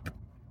fucked up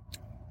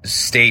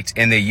state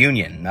in the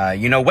union.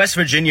 West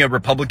Virginia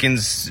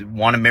Republicans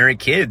want to marry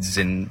kids,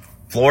 and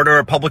Florida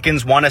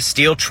Republicans want to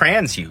steal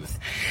trans youth.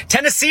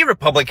 Tennessee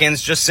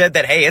Republicans just said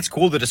that, hey, it's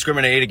cool to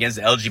discriminate against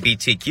the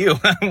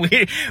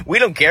LGBTQ. we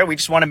don't care. We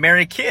just want to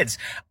marry kids.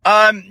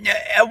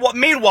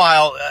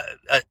 Meanwhile,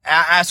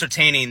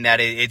 ascertaining that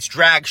it's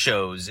drag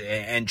shows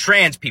and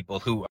trans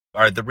people who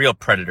are the real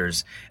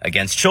predators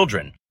against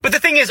children. But the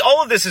thing is,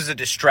 all of this is a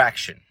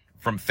distraction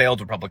from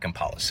failed Republican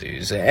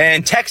policies.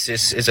 And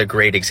Texas is a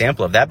great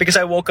example of that, because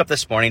I woke up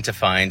this morning to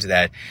find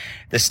that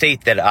the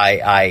state that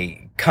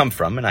I come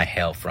from and I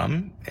hail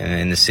from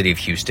in the city of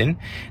Houston,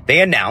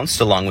 they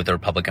announced, along with the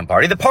Republican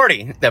Party, the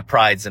party that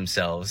prides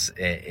themselves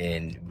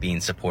in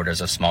being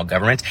supporters of small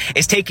government,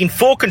 is taking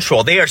full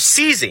control. They are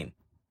seizing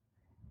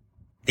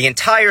the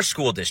entire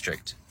school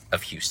district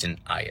of Houston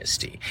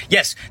ISD.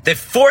 Yes, the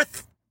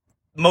fourth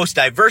most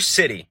diverse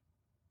city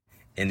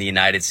in the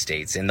United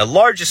States and the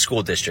largest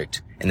school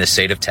district in the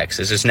state of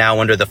Texas is now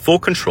under the full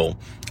control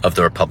of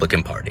the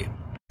Republican Party.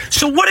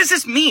 So what does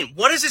this mean?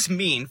 What does this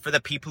mean for the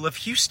people of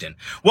Houston?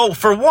 Well,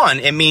 for one,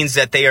 it means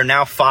that they are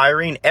now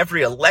firing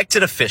every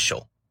elected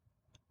official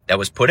that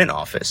was put in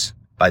office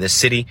by the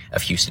city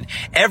of Houston.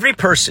 Every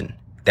person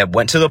that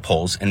went to the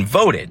polls and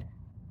voted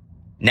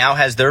now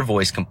has their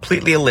voice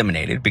completely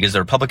eliminated because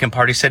the Republican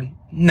Party said,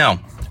 no,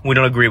 we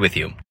don't agree with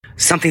you.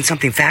 Something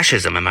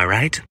fascism, am I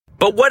right?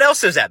 But what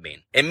else does that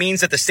mean? It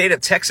means that the state of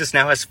Texas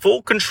now has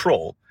full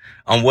control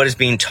on what is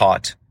being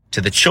taught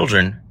to the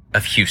children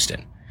of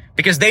Houston.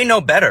 Because they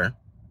know better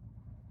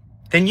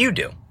than you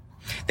do.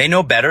 They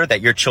know better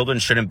that your children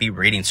shouldn't be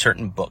reading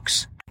certain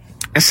books.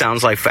 It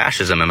sounds like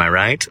fascism, am I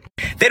right?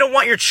 They don't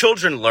want your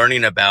children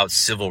learning about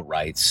civil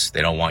rights.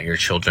 They don't want your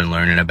children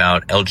learning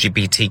about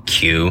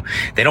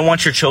LGBTQ. They don't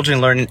want your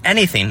children learning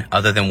anything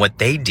other than what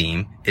they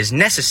deem is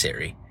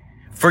necessary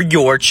for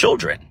your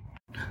children.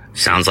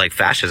 Sounds like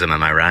fascism,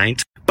 am I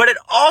right? But it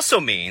also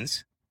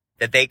means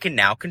that they can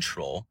now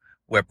control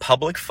where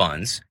public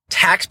funds,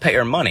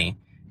 taxpayer money,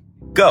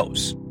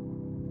 goes.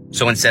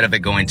 So instead of it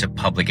going to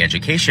public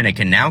education, it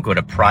can now go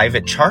to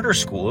private charter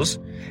schools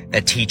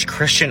that teach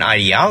Christian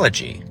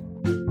ideology.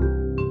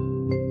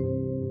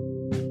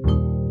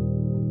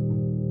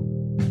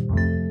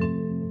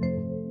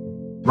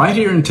 Right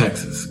here in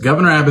Texas,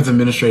 Governor Abbott's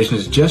administration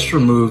has just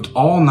removed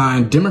all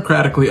 9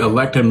 democratically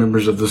elected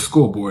members of the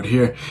school board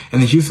here in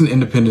the Houston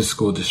Independent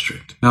School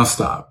District. Now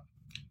stop.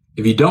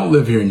 If you don't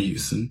live here in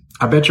Houston,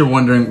 I bet you're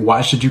wondering,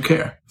 why should you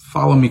care?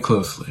 Follow me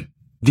closely.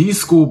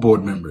 These school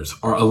board members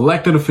are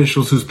elected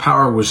officials whose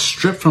power was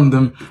stripped from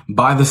them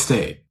by the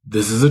state.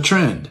 This is a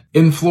trend.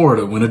 In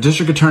Florida, when a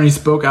district attorney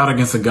spoke out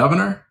against a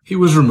governor, he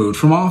was removed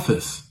from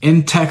office.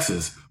 In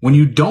Texas, when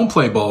you don't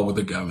play ball with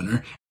the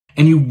governor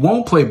and you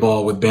won't play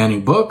ball with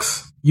banning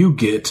books, you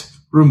get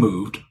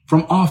removed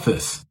from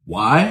office.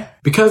 Why?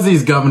 Because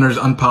these governors'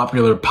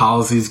 unpopular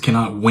policies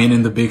cannot win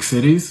in the big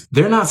cities.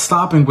 They're not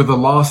stopping with a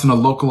loss in a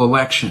local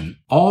election.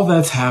 All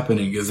that's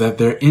happening is that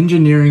they're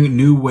engineering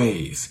new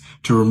ways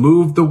to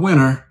remove the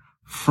winner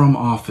from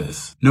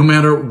office. No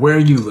matter where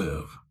you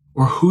live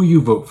or who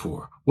you vote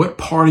for, what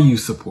party you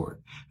support,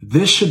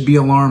 this should be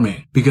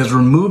alarming because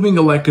removing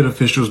elected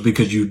officials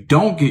because you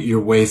don't get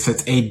your way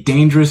sets a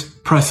dangerous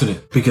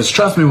precedent. Because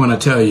trust me when I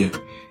tell you,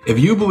 if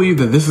you believe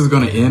that this is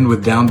going to end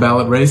with down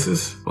ballot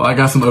races, well, I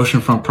got some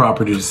oceanfront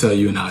property to sell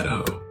you in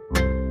Idaho.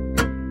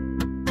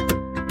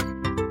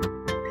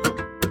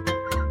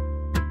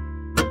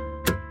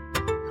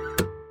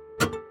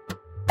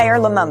 Mayor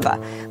Lumumba,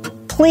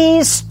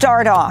 please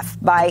start off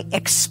by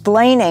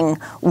explaining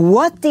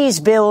what these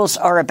bills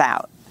are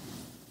about.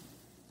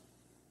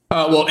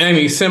 Well,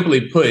 Amy,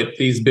 simply put,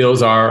 these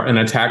bills are an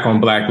attack on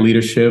Black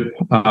leadership,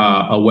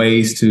 a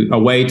way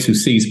to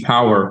seize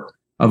power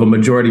of a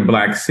majority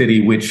Black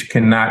city, which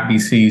cannot be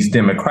seized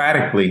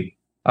democratically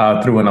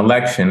through an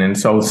election. And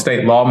so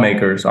state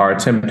lawmakers are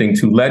attempting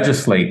to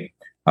legislate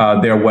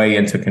their way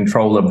into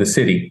control of the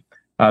city.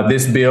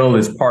 This bill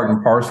is part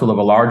and parcel of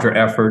a larger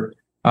effort,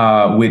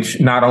 which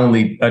not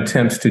only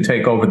attempts to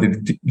take over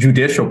the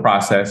judicial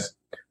process,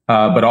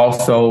 but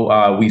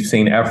also we've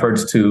seen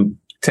efforts to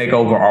take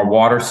over our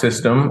water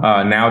system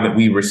now that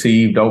we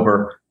received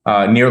over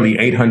nearly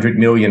 $800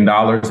 million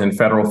in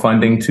federal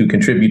funding to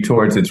contribute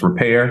towards its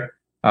repair.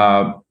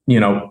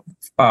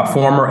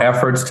 Former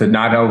efforts to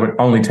not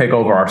only take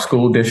over our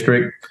school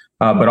district,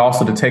 but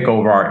also to take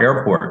over our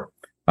airport.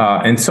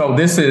 And so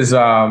this is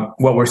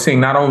what we're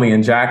seeing not only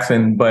in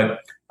Jackson, but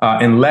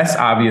in less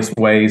obvious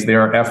ways.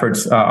 There are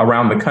efforts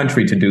around the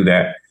country to do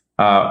that.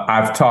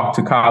 I've talked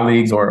to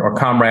colleagues or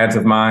comrades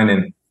of mine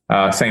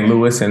in St.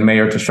 Louis and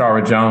Mayor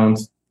Tashara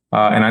Jones.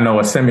 And I know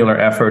a similar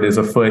effort is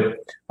afoot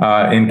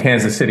in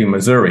Kansas City,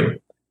 Missouri.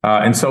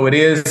 And so it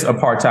is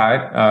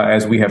apartheid,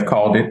 as we have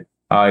called it.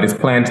 It is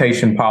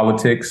plantation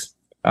politics,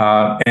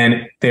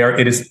 and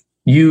it is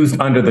used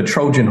under the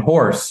Trojan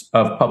horse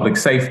of public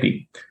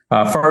safety.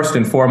 First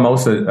and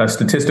foremost, a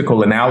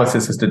statistical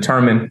analysis has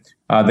determined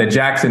that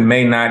Jackson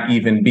may not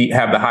even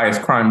have the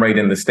highest crime rate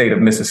in the state of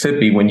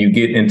Mississippi when you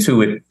get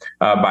into it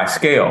by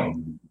scale.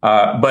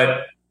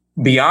 But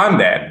beyond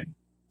that,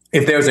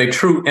 if there's a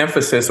true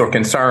emphasis or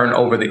concern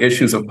over the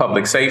issues of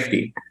public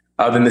safety,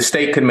 then the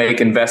state could make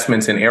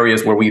investments in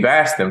areas where we've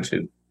asked them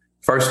to.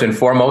 First and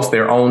foremost,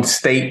 their own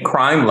state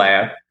crime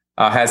lab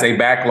has a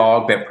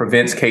backlog that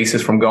prevents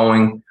cases from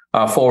going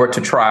forward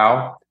to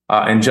trial,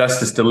 and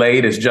justice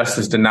delayed is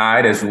justice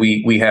denied, as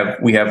we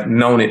have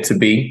known it to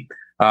be.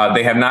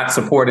 They have not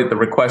supported the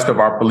request of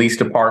our police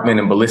department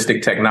and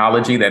ballistic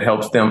technology that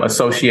helps them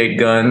associate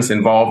guns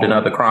involved in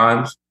other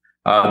crimes.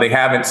 They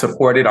haven't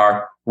supported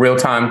our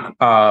real-time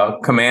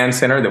command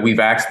center that we've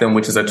asked them,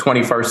 which is a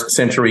 21st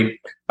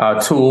century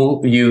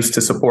tool used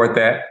to support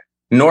that.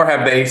 Nor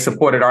have they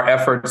supported our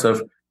efforts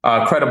of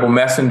credible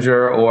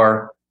messenger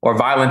or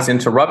violence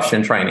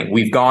interruption training.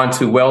 We've gone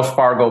to Wells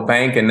Fargo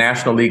Bank and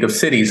National League of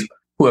Cities,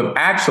 who have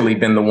actually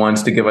been the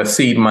ones to give us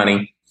seed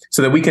money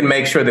so that we can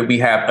make sure that we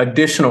have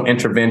additional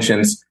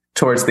interventions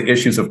towards the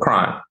issues of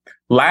crime.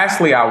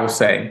 Lastly, I will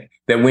say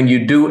that when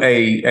you do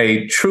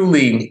a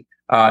truly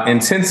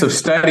intensive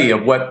study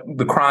of what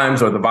the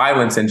crimes or the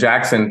violence in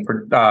Jackson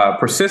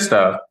persist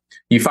of,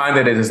 you find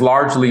that it is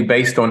largely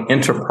based on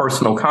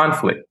interpersonal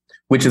conflict,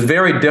 which is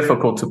very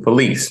difficult to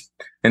police.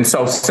 And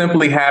so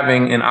simply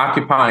having an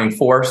occupying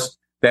force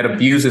that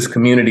abuses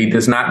community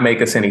does not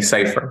make us any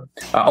safer.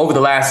 Over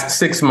the last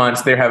 6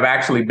 months, there have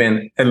actually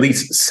been at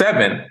least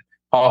 7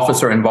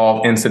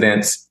 officer-involved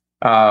incidents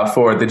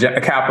for the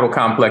Capitol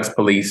Complex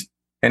Police.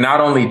 And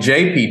not only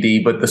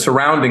JPD, but the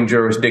surrounding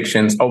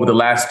jurisdictions over the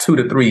last 2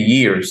 to 3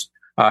 years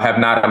have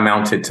not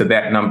amounted to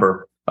that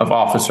number of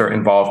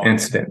officer-involved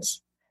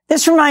incidents.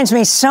 This reminds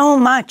me so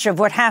much of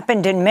what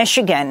happened in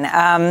Michigan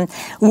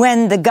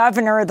when the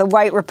governor, the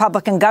white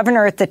Republican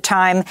governor at the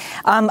time,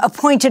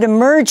 appointed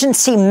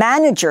emergency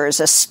managers,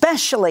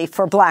 especially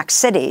for black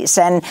cities.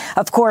 And,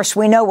 of course,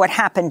 we know what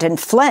happened in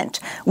Flint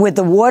with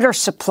the water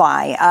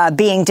supply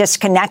being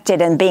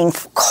disconnected and being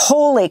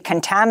wholly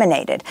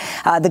contaminated.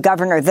 The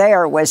governor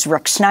there was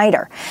Rick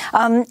Snyder.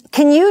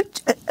 Can you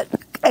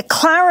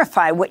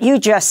clarify what you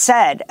just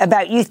said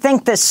about you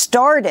think this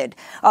started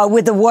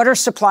with the water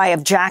supply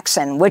of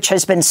Jackson, which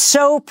has been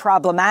so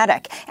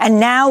problematic, and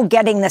now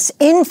getting this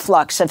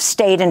influx of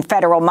state and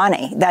federal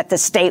money that the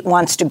state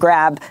wants to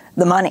grab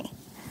the money?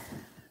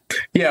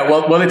 Yeah,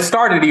 well, it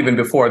started even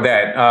before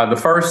that. The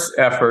first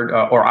effort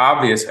or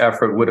obvious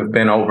effort would have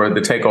been over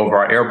the takeover of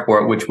our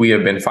airport, which we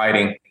have been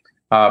fighting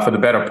for the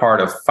better part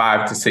of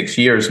 5 to 6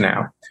 years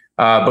now.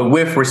 But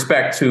with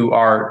respect to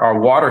our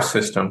water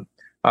system,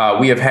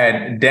 we have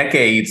had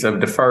decades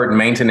of deferred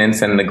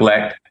maintenance and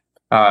neglect.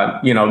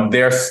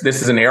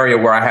 This is an area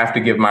where I have to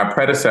give my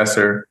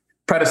predecessors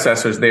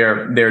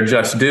their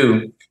just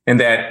due, in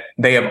that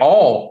they have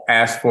all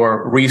asked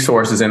for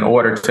resources in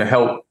order to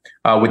help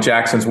with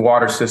Jackson's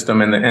water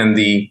system and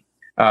the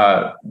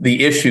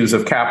issues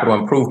of capital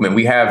improvement.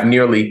 We have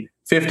nearly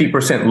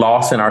 50%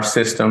 loss in our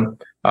system,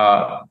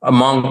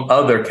 among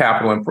other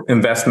capital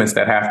investments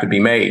that have to be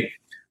made.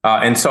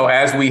 And so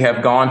as we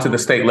have gone to the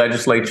state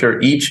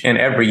legislature each and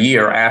every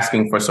year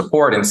asking for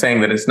support and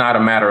saying that it's not a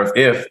matter of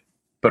if,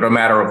 but a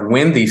matter of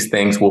when these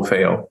things will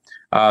fail,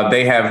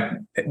 they have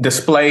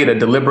displayed a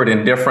deliberate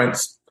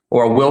indifference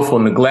or willful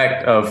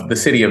neglect of the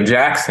city of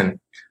Jackson.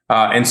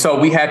 And so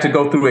we had to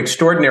go through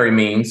extraordinary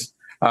means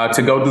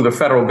to go through the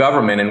federal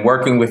government and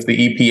working with the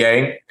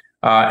EPA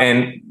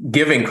and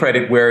giving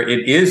credit where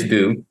it is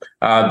due.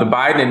 The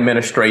Biden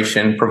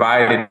administration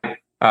provided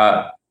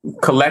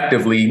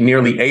collectively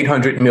nearly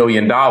 $800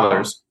 million,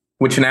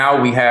 which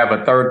now we have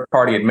a third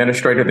party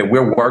administrator that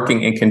we're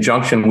working in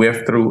conjunction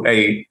with through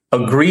a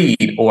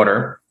agreed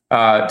order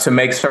to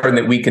make certain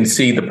that we can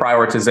see the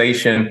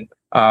prioritization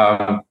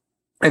and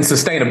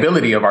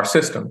sustainability of our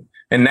system.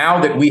 And now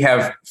that we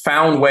have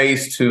found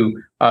ways to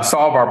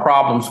solve our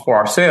problems for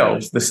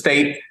ourselves, the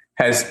state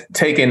has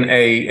taken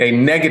a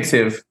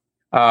negative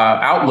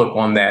outlook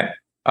on that.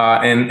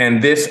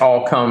 And this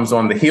all comes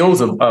on the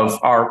heels of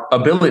our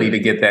ability to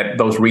get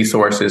those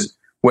resources,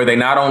 where they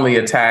not only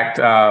attacked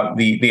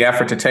the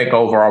effort to take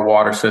over our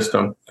water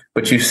system,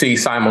 but you see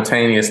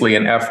simultaneously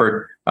an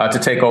effort to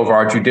take over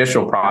our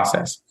judicial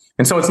process.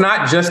 And so it's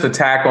not just an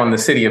attack on the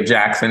city of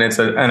Jackson. It's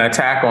an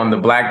attack on the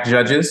black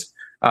judges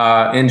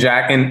in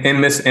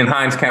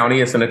Hinds County.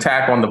 It's an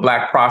attack on the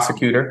black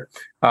prosecutor.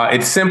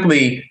 It's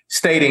simply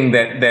stating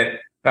that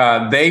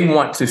they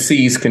want to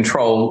seize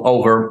control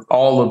over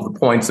all of the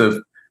points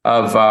of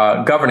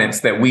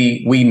governance that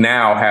we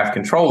now have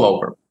control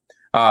over.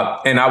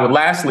 And I would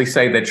lastly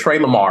say that Trey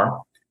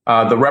Lamar,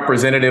 the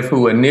representative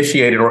who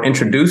initiated or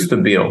introduced the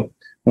bill,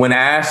 when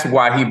asked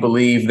why he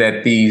believed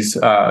that these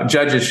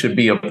judges should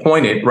be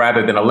appointed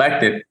rather than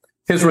elected,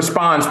 his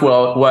response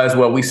was,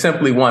 we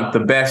simply want the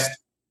best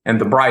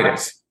and the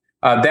brightest.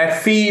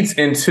 That feeds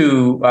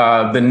into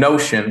the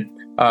notion,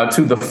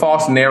 to the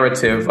false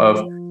narrative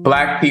of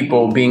Black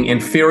people being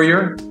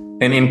inferior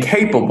and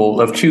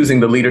incapable of choosing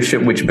the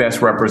leadership which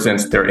best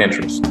represents their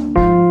interests.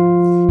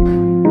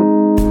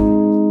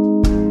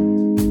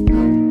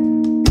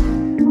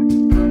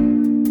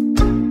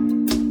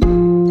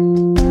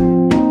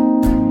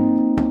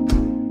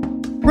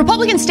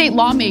 Republican state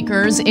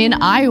lawmakers in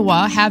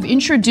Iowa have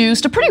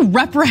introduced a pretty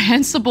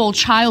reprehensible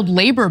child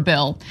labor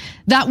bill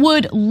that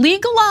would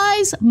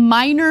legalize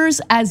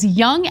minors as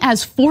young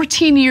as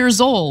 14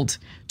 years old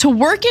to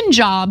work in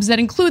jobs that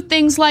include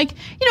things like,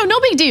 no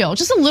big deal,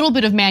 just a little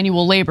bit of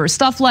manual labor,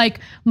 stuff like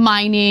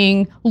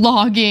mining,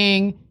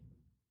 logging,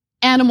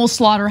 animal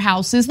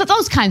slaughterhouses,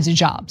 those kinds of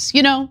jobs,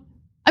 I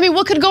mean,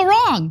 what could go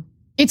wrong?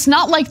 It's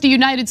not like the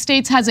United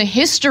States has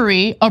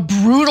a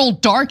brutal,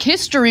 dark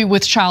history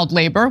with child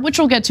labor, which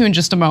we'll get to in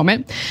just a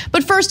moment.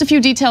 But first, a few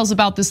details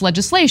about this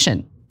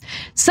legislation.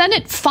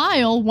 Senate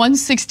File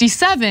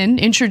 167,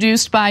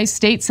 introduced by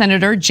State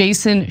Senator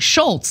Jason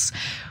Schultz,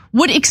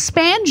 would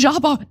expand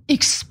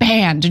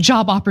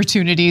job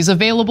opportunities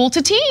available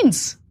to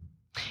teens,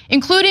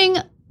 including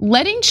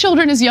letting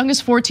children as young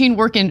as 14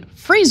 work in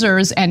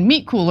freezers and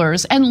meat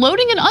coolers and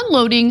loading and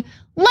unloading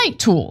light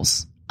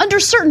tools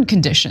under certain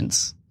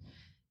conditions.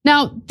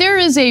 Now, there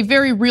is a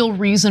very real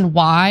reason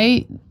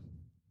why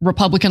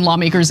Republican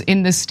lawmakers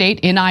in this state,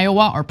 in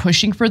Iowa, are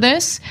pushing for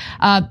this.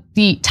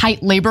 The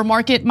tight labor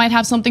market might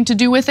have something to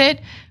do with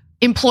it.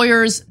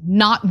 Employers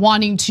not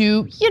wanting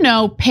to,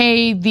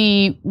 pay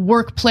the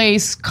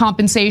workplace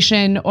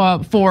compensation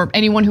for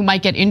anyone who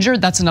might get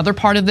injured. That's another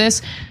part of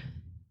this.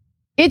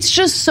 It's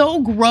just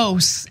so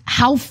gross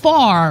how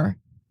far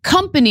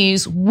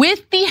companies,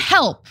 with the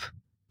help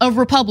of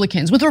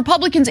Republicans, with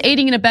Republicans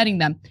aiding and abetting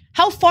them,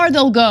 how far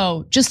they'll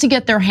go just to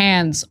get their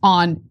hands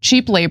on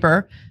cheap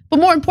labor, but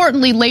more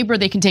importantly, labor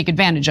they can take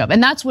advantage of.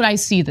 And that's what I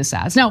see this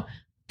as. Now,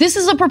 this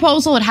is a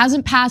proposal. It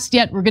hasn't passed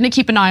yet. We're going to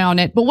keep an eye on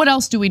it. But what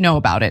else do we know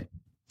about it?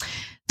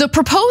 The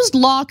proposed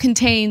law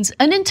contains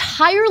an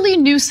entirely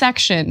new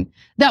section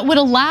that would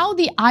allow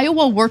the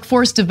Iowa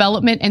Workforce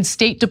Development and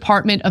State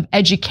Department of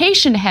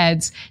Education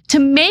heads to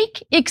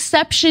make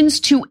exceptions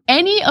to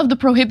any of the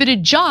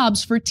prohibited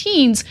jobs for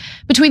teens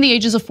between the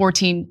ages of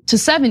 14 to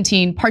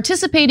 17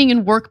 participating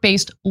in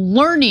work-based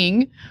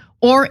learning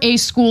or a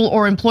school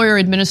or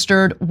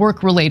employer-administered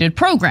work-related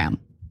program.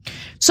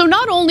 So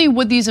not only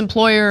would these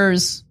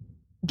employers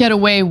get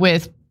away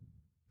with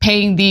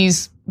paying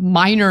these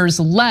minors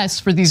less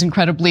for these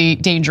incredibly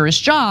dangerous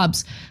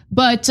jobs,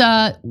 but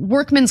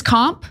workman's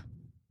comp,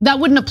 that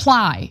wouldn't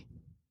apply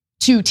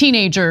to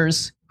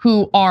teenagers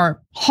who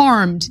are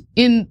harmed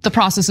in the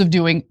process of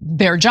doing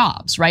their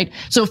jobs, right?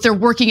 So if they're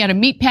working at a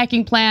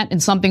meatpacking plant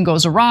and something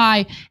goes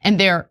awry and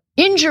they're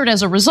injured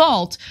as a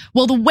result,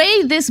 well, the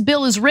way this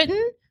bill is written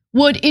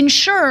would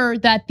ensure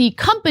that the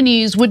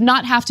companies would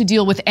not have to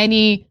deal with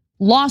any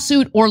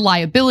lawsuit or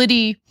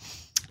liability.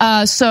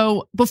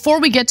 So before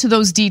we get to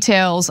those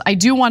details, I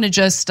do want to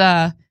just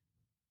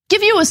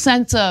give you a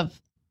sense of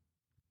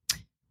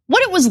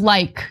what it was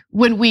like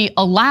when we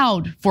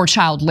allowed for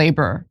child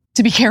labor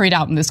to be carried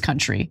out in this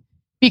country.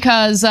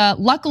 Because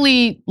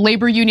luckily,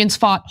 labor unions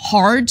fought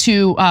hard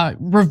to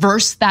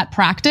reverse that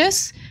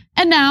practice.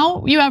 And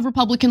now you have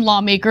Republican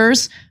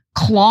lawmakers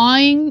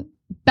clawing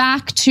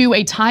back to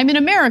a time in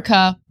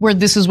America where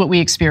this is what we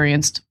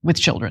experienced with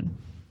children.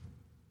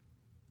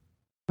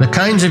 The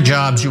kinds of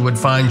jobs you would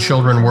find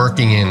children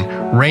working in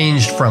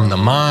ranged from the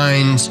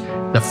mines,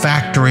 the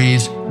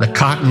factories, the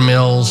cotton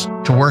mills,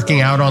 to working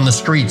out on the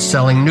streets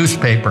selling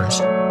newspapers.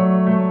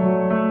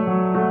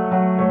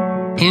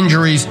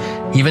 Injuries,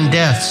 even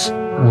deaths,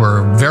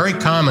 were very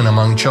common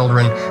among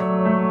children.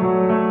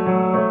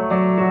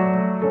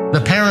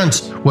 The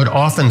parents would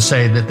often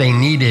say that they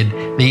needed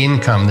the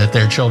income that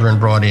their children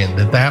brought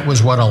in, that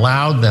was what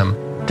allowed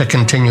them to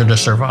continue to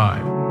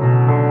survive.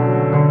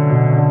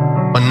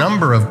 A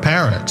number of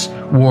parents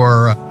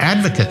were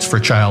advocates for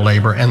child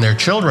labor, and their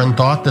children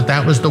thought that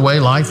that was the way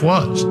life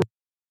was.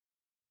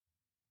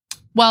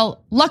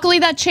 Well, luckily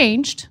that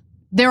changed.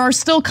 There are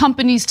still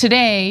companies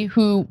today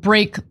who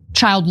break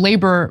child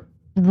labor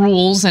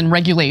rules and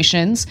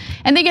regulations,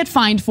 and they get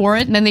fined for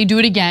it, and then they do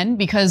it again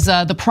because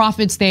the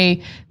profits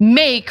they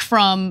make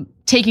from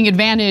taking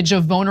advantage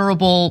of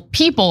vulnerable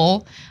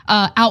people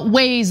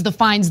outweighs the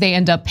fines they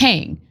end up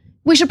paying.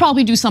 We should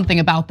probably do something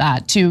about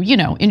that to,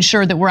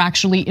 ensure that we're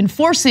actually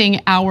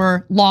enforcing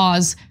our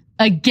laws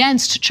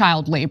against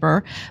child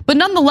labor. But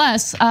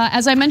nonetheless,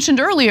 as I mentioned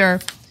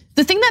earlier,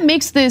 the thing that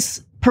makes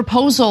this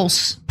proposal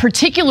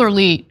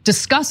particularly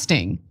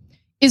disgusting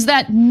is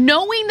that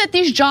knowing that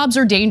these jobs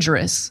are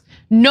dangerous,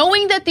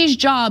 knowing that these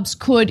jobs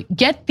could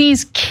get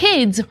these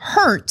kids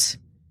hurt,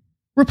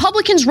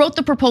 Republicans wrote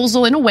the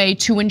proposal in a way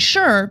to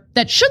ensure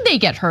that should they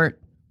get hurt,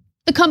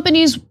 the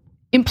companies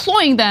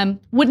employing them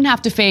wouldn't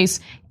have to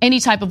face any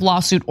type of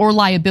lawsuit or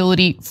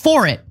liability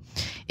for it.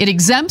 It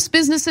exempts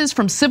businesses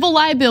from civil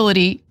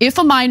liability if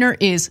a minor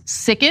is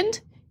sickened,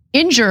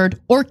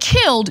 injured, or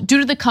killed due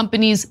to the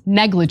company's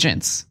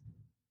negligence.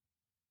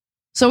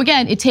 So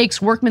again, it takes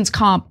workman's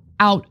comp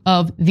out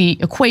of the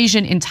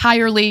equation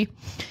entirely.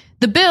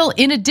 The bill,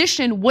 in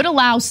addition, would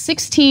allow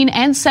 16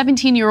 and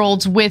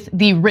 17-year-olds with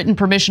the written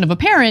permission of a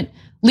parent,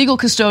 legal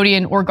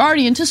custodian, or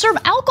guardian to serve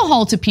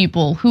alcohol to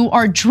people who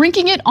are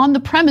drinking it on the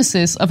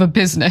premises of a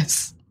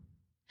business.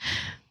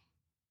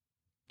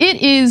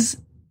 It is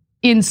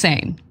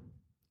insane.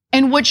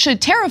 And what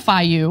should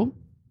terrify you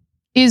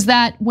is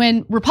that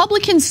when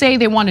Republicans say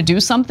they want to do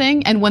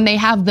something, and when they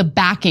have the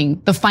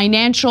backing, the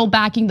financial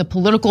backing, the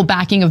political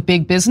backing of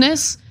big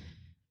business,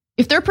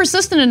 if they're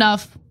persistent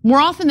enough, more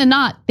often than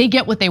not, they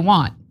get what they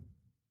want.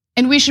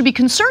 And we should be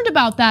concerned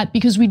about that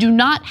because we do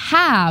not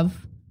have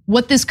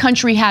what this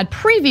country had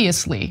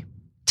previously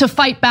to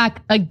fight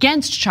back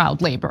against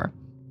child labor.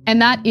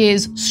 And that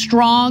is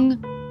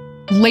strong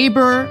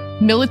labor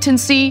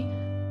militancy,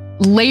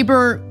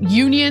 labor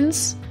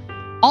unions,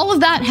 all of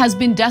that has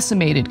been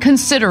decimated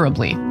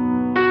considerably.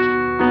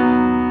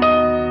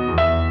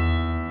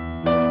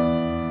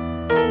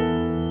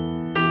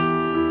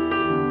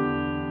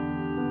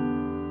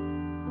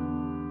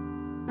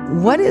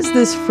 What is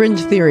this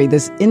fringe theory,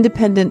 this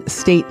independent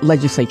state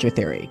legislature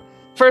theory?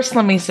 First,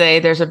 let me say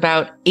there's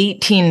about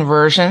 18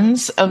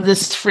 versions of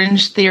this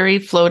fringe theory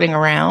floating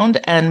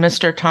around, and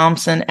Mr.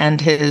 Thompson and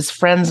his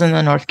friends in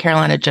the North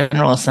Carolina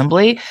General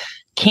Assembly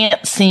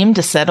can't seem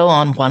to settle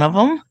on one of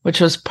them,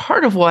 which was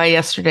part of why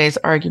yesterday's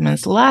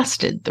arguments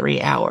lasted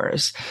 3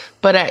 hours.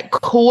 But at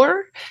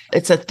core,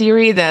 it's a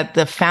theory that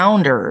the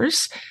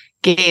founders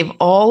gave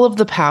all of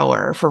the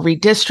power for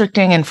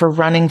redistricting and for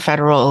running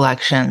federal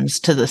elections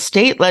to the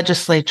state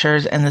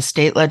legislatures and the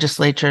state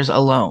legislatures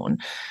alone,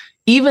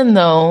 even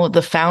though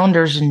the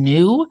founders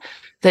knew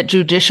that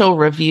judicial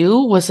review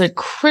was a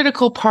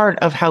critical part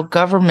of how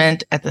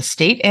government at the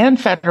state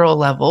and federal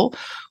level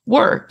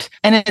worked.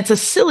 And it's a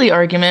silly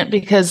argument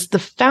because the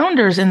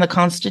founders in the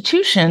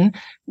Constitution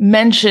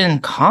mention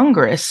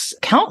Congress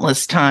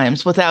countless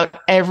times without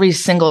every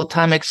single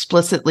time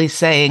explicitly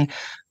saying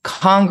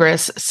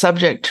Congress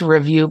subject to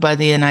review by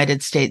the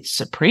United States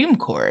Supreme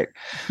Court.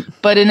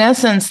 But in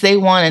essence, they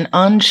want an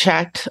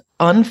unchecked,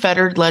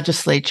 unfettered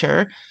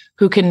legislature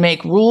who can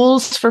make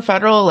rules for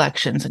federal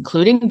elections,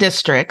 including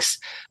districts,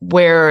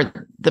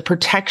 where the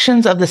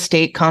protections of the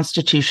state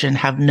constitution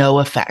have no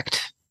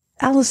effect.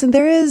 Allison,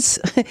 there is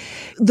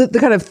the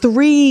kind of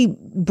three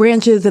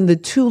branches and the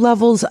two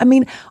levels. I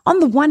mean, on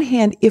the one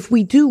hand, if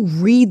we do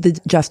read the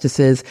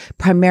justices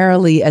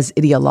primarily as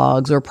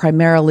ideologues or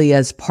primarily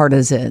as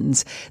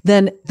partisans,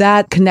 then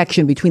that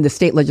connection between the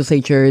state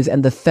legislatures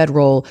and the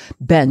federal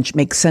bench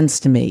makes sense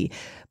to me.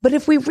 But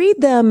if we read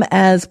them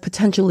as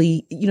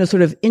potentially,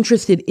 sort of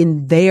interested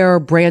in their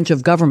branch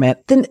of government,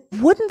 then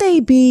wouldn't they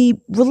be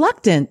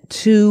reluctant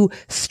to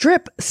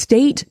strip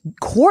state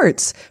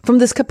courts from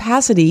this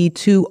capacity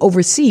to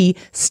oversee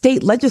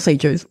state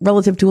legislatures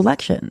relative to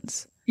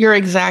elections? You're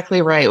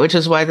exactly right, which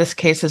is why this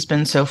case has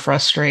been so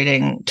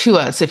frustrating to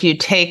us. If you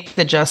take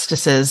the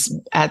justices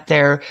at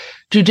their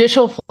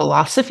judicial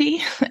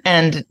philosophy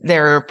and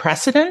their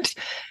precedent,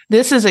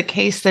 this is a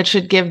case that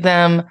should give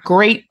them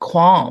great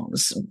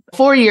qualms.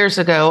 4 years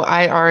ago,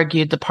 I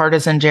argued the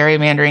partisan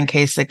gerrymandering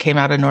case that came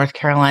out of North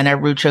Carolina,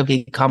 Rucho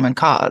v. Common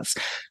Cause.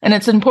 And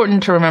it's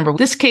important to remember,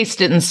 this case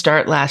didn't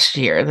start last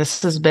year.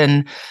 This has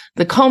been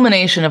the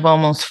culmination of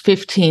almost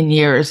 15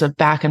 years of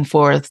back and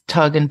forth,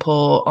 tug and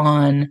pull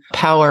on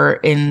power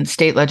in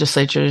state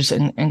legislatures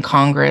and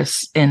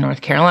Congress in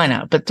North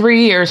Carolina. But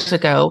 3 years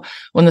ago,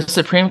 when the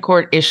Supreme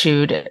Court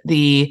issued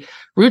the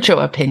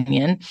Rucho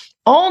opinion,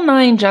 all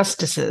 9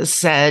 justices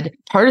said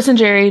partisan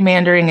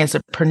gerrymandering is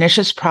a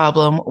pernicious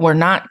problem. We're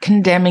not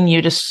condemning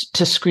you to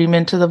scream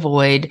into the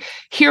void.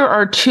 Here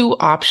are 2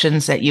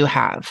 options that you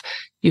have.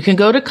 You can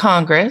go to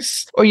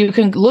Congress, or you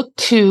can look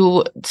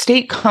to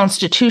state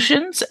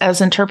constitutions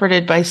as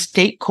interpreted by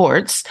state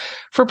courts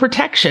for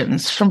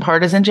protections from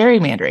partisan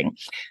gerrymandering.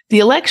 The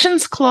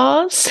elections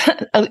clause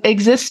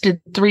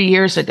existed 3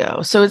 years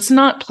ago, so it's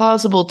not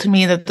plausible to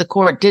me that the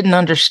court didn't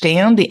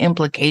understand the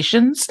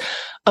implications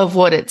of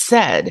what it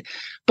said.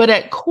 But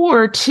at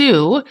core,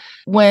 too,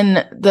 when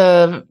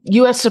the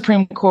U.S.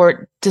 Supreme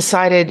Court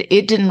decided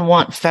it didn't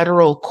want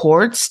federal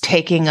courts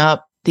taking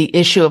up the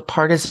issue of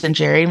partisan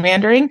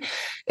gerrymandering,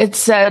 it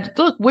said,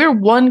 look, we're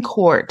one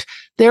court.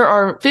 There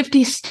are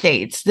 50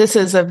 states. This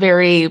is a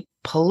very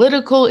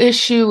political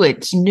issue.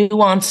 It's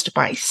nuanced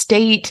by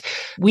state.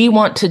 We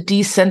want to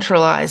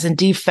decentralize and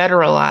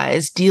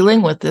defederalize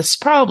dealing with this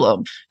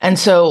problem. And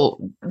so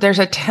there's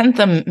a 10th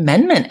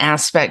Amendment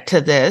aspect to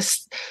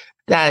this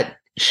that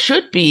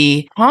should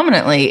be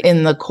prominently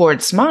in the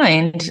court's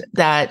mind,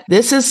 that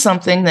this is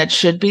something that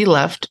should be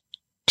left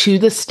to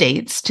the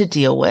states to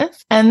deal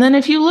with. And then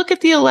if you look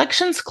at the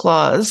elections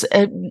clause,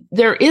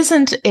 there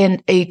isn't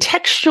a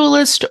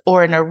textualist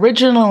or an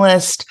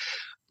originalist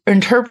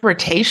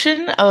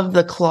interpretation of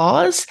the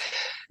clause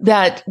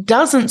that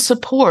doesn't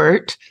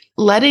support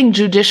letting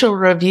judicial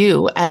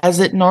review, as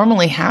it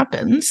normally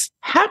happen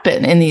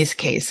in these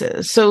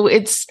cases. So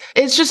it's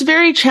just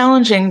very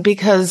challenging,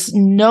 because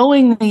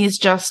knowing these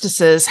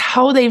justices,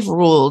 how they've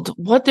ruled,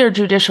 what their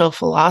judicial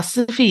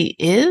philosophy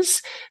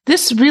is,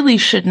 this really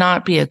should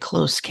not be a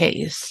close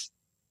case.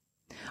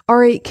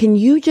 Ari, can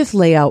you just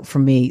lay out for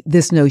me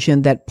this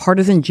notion that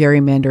partisan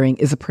gerrymandering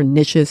is a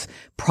pernicious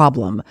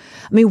problem?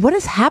 I mean, what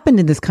has happened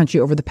in this country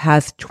over the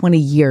past 20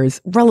 years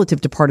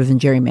relative to partisan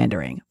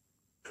gerrymandering?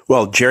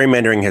 Well,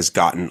 gerrymandering has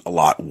gotten a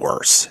lot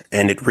worse,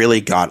 and it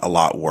really got a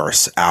lot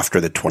worse after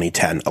the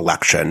 2010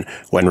 election,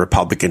 when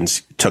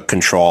Republicans took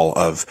control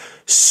of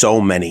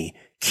so many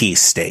key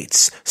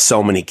states,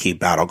 so many key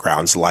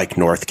battlegrounds like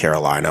North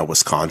Carolina,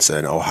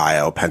 Wisconsin,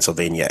 Ohio,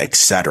 Pennsylvania,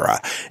 etc.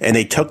 And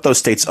they took those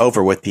states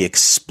over with the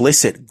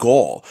explicit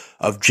goal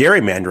of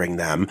gerrymandering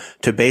them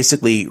to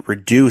basically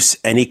reduce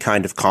any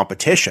kind of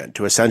competition,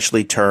 to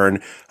essentially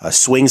turn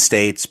swing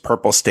states,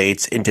 purple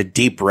states into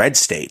deep red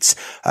states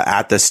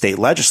at the state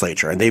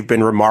legislature. And they've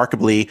been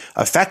remarkably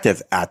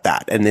effective at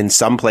that. And in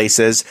some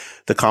places,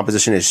 the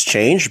composition has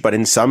changed, but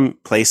in some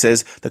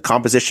places, the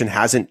composition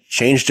hasn't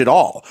changed at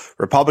all.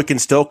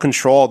 Republicans still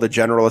control the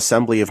General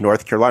Assembly of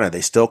North Carolina.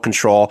 They still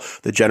control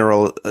the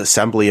General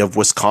Assembly of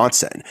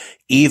Wisconsin,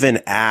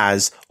 even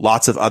as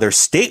lots of other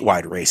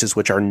statewide races,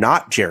 which are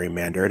not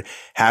gerrymandered,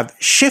 have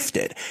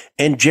shifted.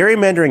 And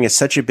gerrymandering is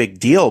such a big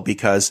deal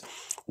because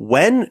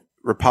when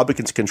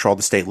Republicans control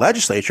the state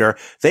legislature,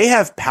 they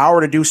have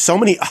power to do so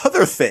many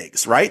other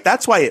things, right?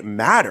 That's why it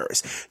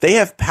matters. They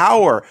have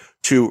power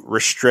to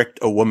restrict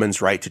a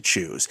woman's right to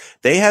choose.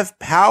 They have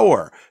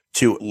power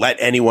to let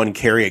anyone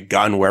carry a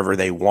gun wherever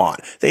they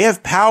want. They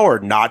have power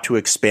not to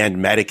expand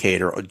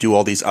Medicaid or do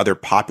all these other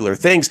popular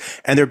things.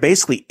 And they're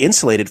basically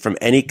insulated from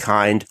any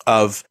kind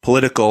of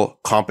political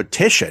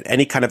competition,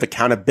 any kind of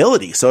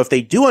accountability. So if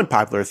they do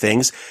unpopular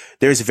things,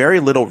 there's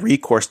very little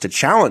recourse to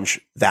challenge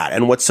that.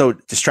 And what's so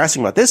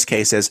distressing about this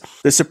case is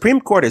the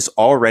Supreme Court has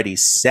already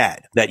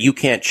said that you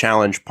can't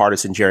challenge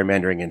partisan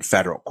gerrymandering in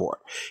federal court.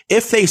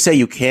 If they say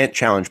you can't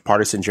challenge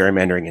partisan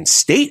gerrymandering in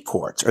state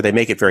courts, or they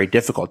make it very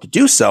difficult to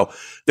do so,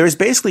 there's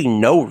basically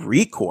no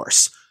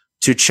recourse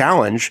to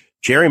challenge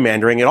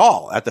gerrymandering at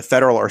all at the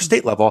federal or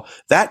state level.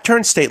 That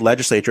turns state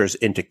legislatures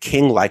into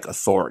king-like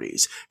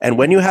authorities. And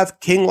when you have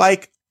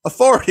king-like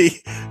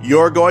authority,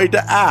 you're going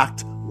to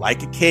act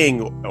like a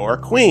king or a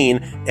queen,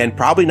 and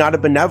probably not a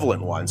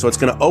benevolent one. So it's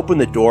going to open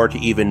the door to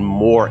even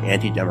more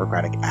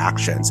anti-democratic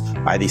actions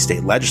by these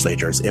state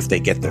legislatures if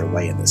they get their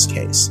way in this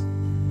case.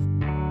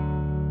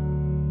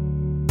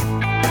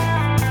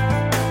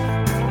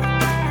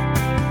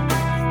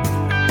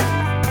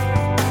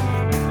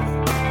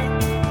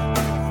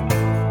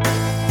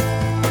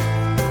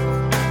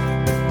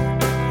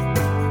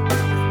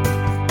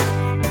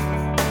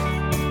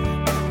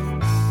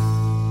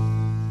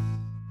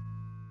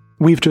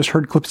 We've just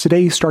heard clips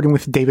today, starting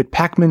with David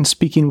Pakman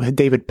speaking with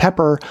David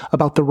Pepper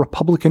about the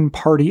Republican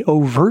Party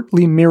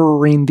overtly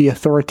mirroring the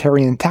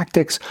authoritarian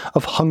tactics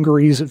of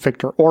Hungary's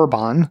Viktor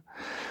Orban.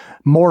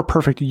 More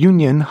Perfect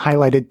Union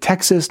highlighted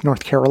Texas,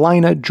 North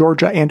Carolina,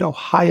 Georgia, and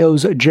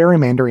Ohio's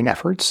gerrymandering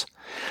efforts.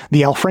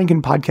 The Al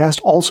Franken podcast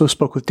also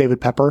spoke with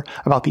David Pepper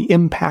about the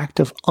impact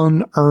of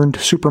unearned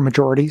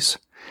supermajorities.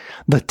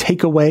 The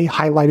Takeaway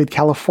highlighted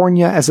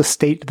California as a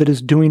state that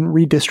is doing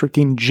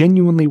redistricting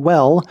genuinely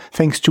well,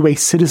 thanks to a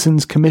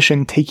citizens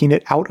commission taking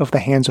it out of the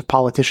hands of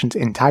politicians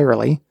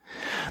entirely.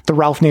 The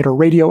Ralph Nader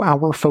Radio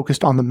Hour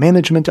focused on the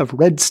management of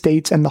red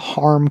states and the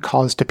harm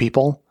caused to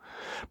people.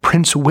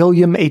 Prince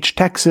William H.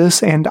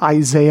 Texas and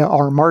Isaiah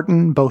R.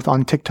 Martin, both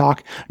on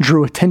TikTok,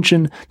 drew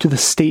attention to the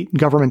state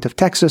government of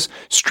Texas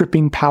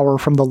stripping power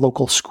from the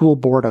local school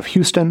board of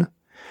Houston.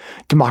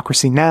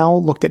 Democracy Now!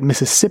 Looked at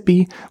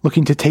Mississippi,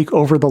 looking to take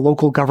over the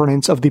local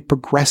governance of the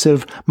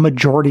progressive,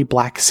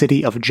 majority-black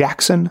city of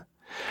Jackson.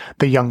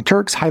 The Young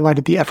Turks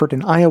highlighted the effort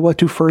in Iowa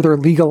to further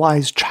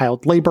legalize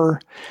child labor,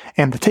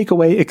 and The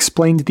Takeaway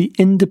explained the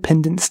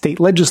independent state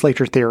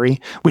legislature theory,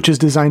 which is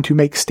designed to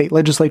make state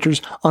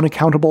legislatures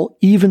unaccountable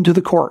even to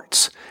the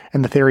courts,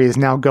 and the theory is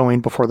now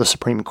going before the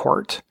Supreme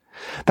Court.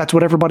 That's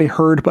what everybody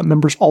heard, but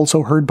members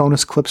also heard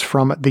bonus clips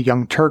from the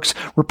Young Turks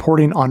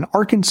reporting on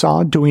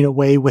Arkansas doing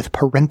away with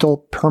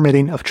parental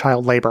permitting of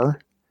child labor.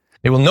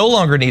 They will no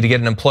longer need to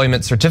get an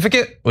employment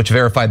certificate, which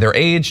verified their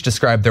age,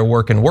 described their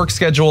work and work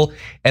schedule,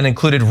 and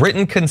included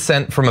written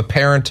consent from a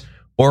parent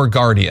or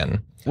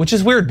guardian. Which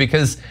is weird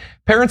because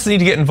parents need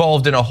to get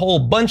involved in a whole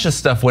bunch of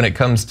stuff when it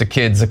comes to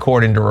kids,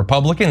 according to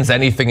Republicans,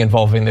 anything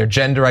involving their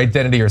gender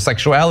identity or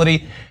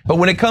sexuality. But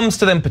when it comes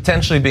to them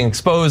potentially being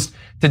exposed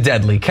to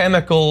deadly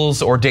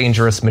chemicals or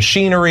dangerous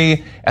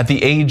machinery at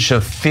the age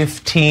of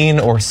 15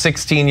 or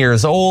 16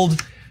 years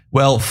old,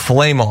 well,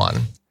 flame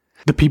on.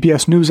 The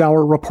PBS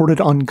NewsHour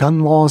reported on gun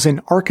laws in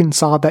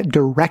Arkansas that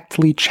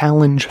directly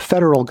challenge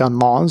federal gun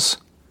laws.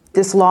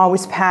 This law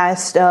was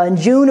passed in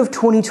June of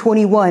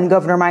 2021.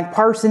 Governor Mike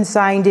Parson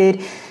signed it.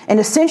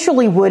 And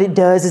essentially what it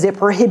does is it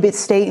prohibits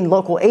state and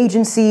local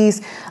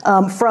agencies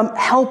from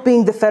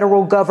helping the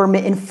federal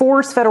government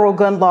enforce federal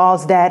gun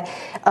laws that,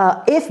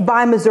 if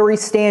by Missouri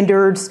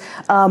standards,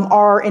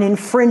 are an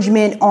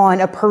infringement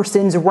on a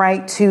person's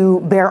right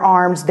to bear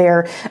arms,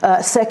 their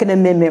Second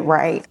Amendment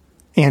right.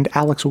 And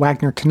Alex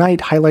Wagner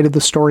tonight highlighted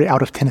the story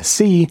out of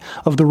Tennessee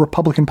of the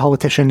Republican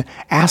politician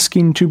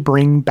asking to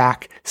bring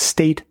back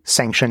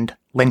state-sanctioned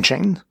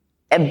lynching.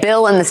 A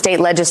bill in the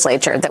state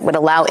legislature that would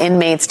allow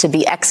inmates to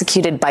be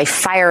executed by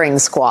firing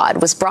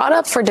squad was brought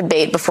up for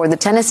debate before the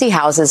Tennessee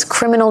House's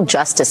Criminal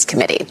Justice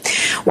Committee.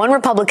 One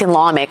Republican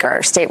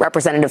lawmaker, State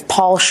Representative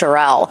Paul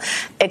Sherrill,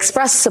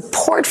 expressed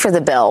support for the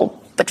bill,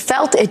 but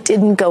felt it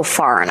didn't go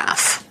far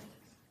enough.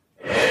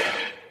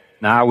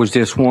 I was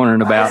just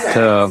wondering about,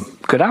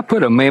 could I put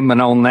an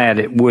amendment on that?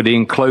 It would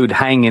include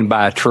hanging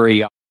by a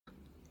tree.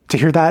 To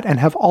hear that and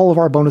have all of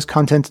our bonus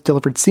content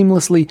delivered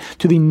seamlessly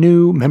to the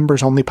new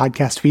members-only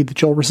podcast feed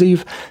that you'll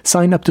receive,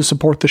 sign up to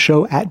support the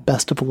show at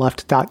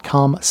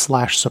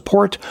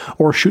bestoftheleft.com/support,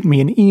 or shoot me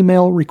an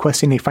email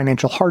requesting a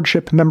financial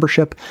hardship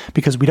membership,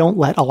 because we don't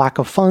let a lack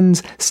of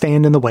funds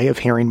stand in the way of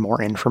hearing more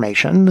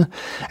information.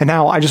 And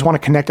now I just want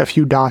to connect a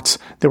few dots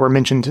that were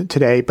mentioned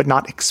today, but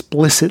not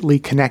explicitly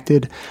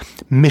connected.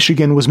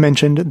 Michigan was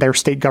mentioned. Their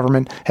state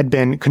government had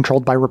been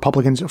controlled by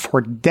Republicans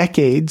for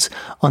decades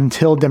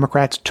until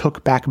Democrats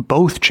took back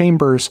both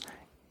chambers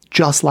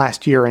just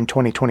last year in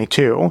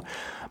 2022.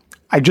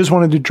 I just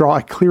wanted to draw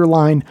a clear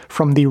line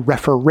from the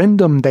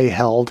referendum they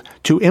held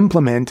to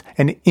implement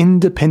an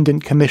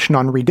independent commission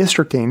on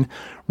redistricting,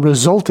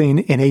 resulting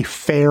in a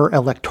fair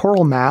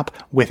electoral map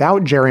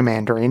without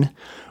gerrymandering,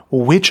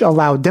 which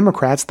allowed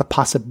Democrats the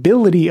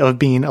possibility of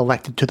being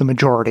elected to the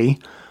majority,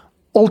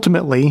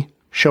 ultimately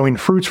showing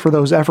fruits for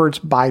those efforts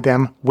by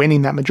them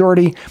winning that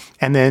majority.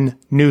 And then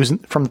news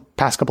from the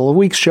past couple of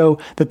weeks show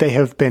that they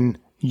have been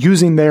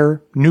using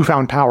their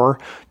newfound power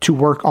to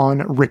work on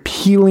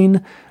repealing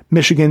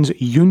Michigan's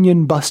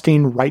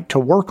union-busting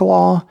right-to-work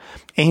law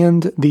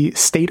and the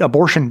state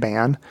abortion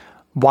ban,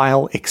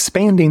 while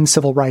expanding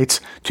civil rights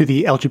to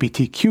the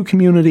LGBTQ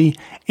community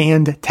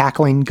and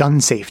tackling gun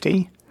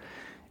safety.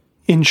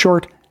 In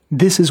short,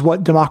 this is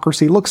what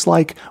democracy looks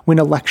like when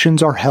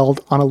elections are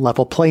held on a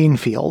level playing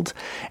field.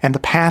 And the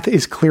path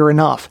is clear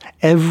enough.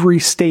 Every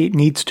state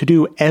needs to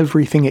do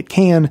everything it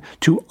can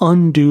to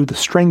undo the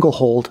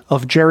stranglehold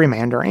of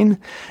gerrymandering.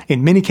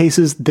 In many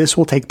cases, this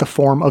will take the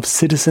form of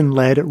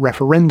citizen-led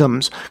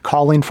referendums,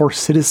 calling for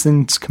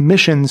citizens'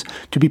 commissions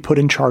to be put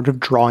in charge of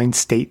drawing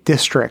state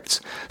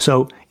districts.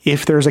 So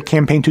if there's a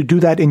campaign to do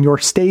that in your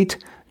state,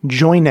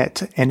 join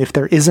it. And if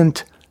there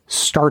isn't,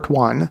 start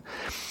one.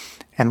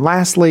 And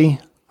lastly,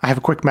 I have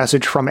a quick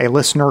message from a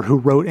listener who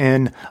wrote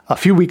in a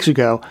few weeks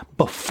ago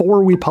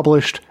before we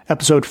published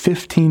episode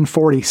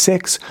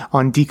 1546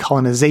 on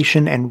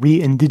decolonization and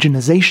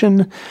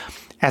re-indigenization.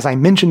 As I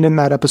mentioned in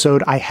that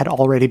episode, I had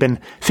already been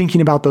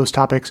thinking about those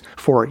topics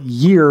for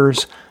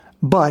years,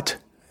 but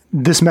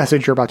this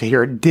message you're about to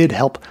hear did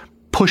help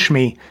push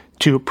me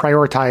to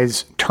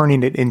prioritize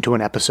turning it into an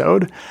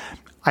episode.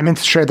 I meant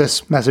to share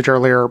this message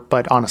earlier,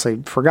 but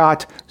honestly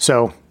forgot,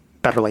 so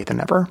better late than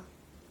never.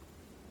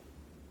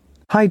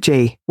 Hi,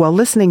 Jay. While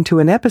listening to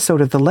an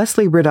episode of the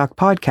Leslie Riddoch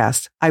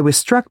podcast, I was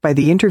struck by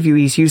the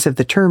interviewee's use of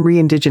the term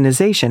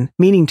re-indigenization,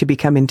 meaning to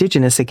become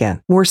indigenous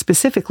again. More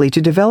specifically,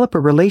 to develop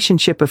a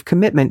relationship of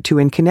commitment to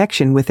and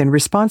connection with and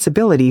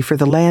responsibility for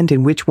the land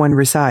in which one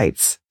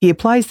resides. He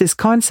applies this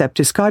concept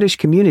to Scottish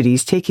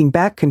communities taking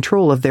back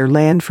control of their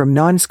land from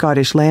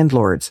non-Scottish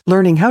landlords,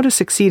 learning how to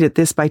succeed at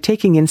this by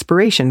taking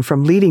inspiration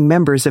from leading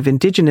members of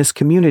Indigenous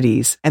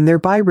communities and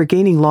thereby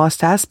regaining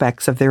lost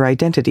aspects of their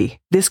identity.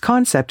 This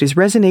concept is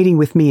resonating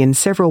with me in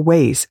several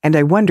ways, and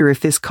I wonder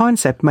if this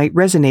concept might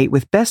resonate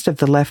with Best of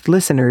the Left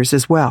listeners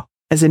as well.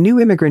 As a new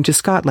immigrant to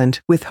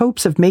Scotland, with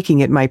hopes of making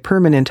it my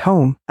permanent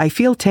home, I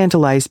feel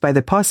tantalized by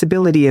the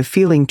possibility of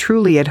feeling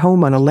truly at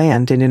home on a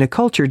land and in a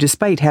culture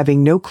despite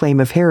having no claim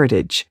of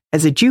heritage.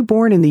 As a Jew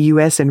born in the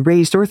U.S. and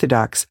raised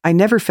Orthodox, I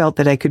never felt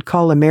that I could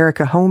call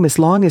America home as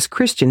long as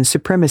Christian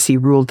supremacy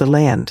ruled the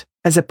land.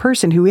 As a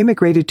person who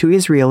immigrated to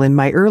Israel in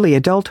my early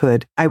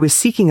adulthood, I was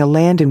seeking a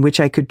land in which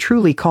I could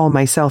truly call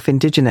myself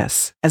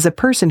indigenous. As a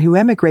person who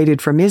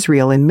emigrated from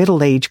Israel in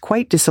middle age,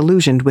 quite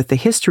disillusioned with the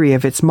history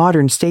of its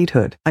modern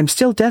statehood, I'm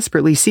still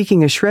desperately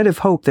seeking a shred of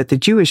hope that the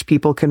Jewish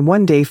people can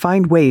one day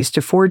find ways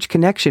to forge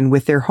connection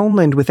with their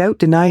homeland without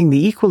denying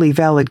the equally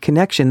valid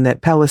connection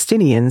that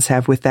Palestinians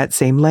have with that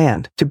same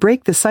land. To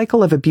break the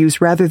cycle of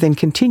abuse rather than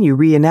continue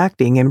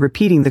reenacting and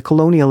repeating the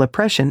colonial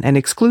oppression and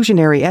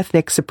exclusionary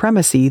ethnic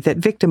supremacy that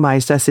victimized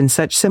us in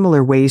such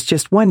similar ways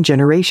just one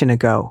generation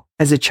ago.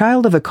 As a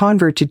child of a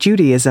convert to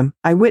Judaism,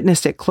 I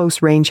witnessed at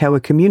close range how a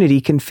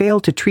community can fail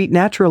to treat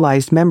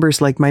naturalized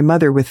members like my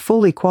mother with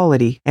full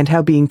equality, and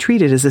how being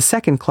treated as a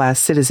second-class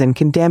citizen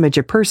can damage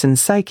a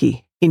person's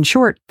psyche. In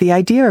short, the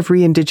idea of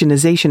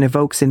re-indigenization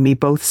evokes in me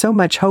both so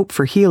much hope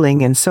for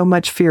healing and so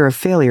much fear of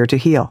failure to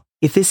heal.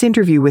 If this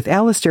interview with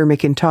Alistair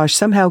McIntosh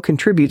somehow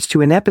contributes to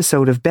an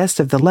episode of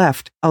Best of the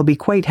Left, I'll be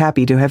quite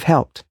happy to have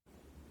helped.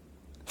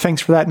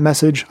 Thanks for that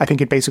message. I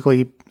think it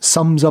basically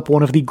sums up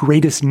one of the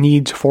greatest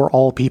needs for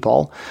all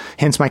people,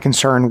 hence my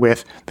concern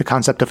with the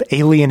concept of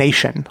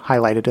alienation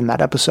highlighted in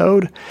that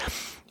episode.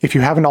 If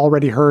you haven't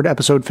already heard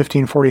episode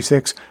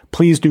 1546,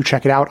 please do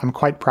check it out. I'm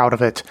quite proud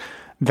of it.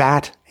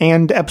 That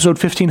and episode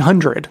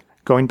 1500,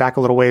 going back a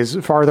little ways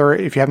farther,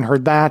 if you haven't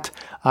heard that,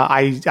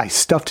 I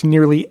stuffed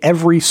nearly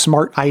every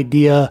smart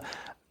idea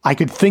I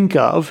could think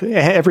of,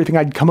 everything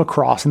I'd come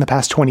across in the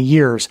past 20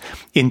 years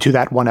into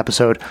that one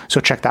episode.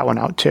 So check that one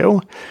out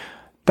too.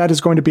 That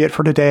is going to be it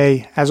for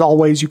today. As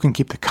always, you can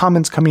keep the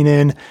comments coming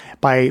in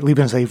by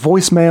leaving us a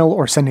voicemail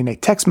or sending a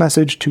text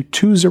message to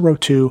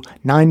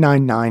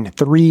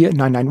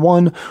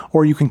 202-999-3991,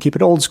 or you can keep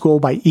it old school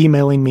by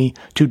emailing me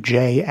to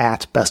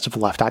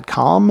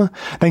j@bestoftheleft.com.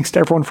 Thanks to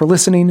everyone for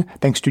listening.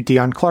 Thanks to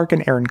Dion Clark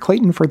and Aaron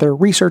Clayton for their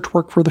research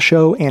work for the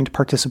show and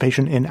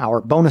participation in our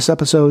bonus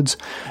episodes.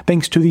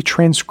 Thanks to the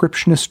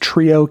transcriptionist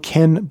trio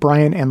Ken,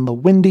 Brian, and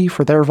LaWindy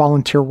for their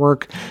volunteer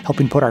work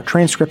helping put our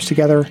transcripts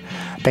together.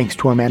 Thanks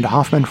to Amanda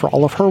Hoffman for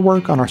all of her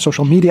work on our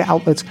social media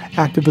outlets,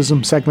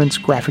 activism segments,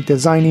 graphic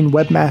designing,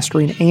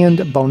 webmastering,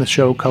 and bonus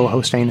show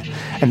co-hosting.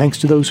 And thanks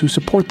to those who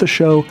support the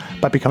show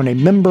by becoming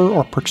a member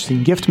or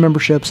purchasing gift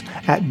memberships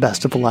at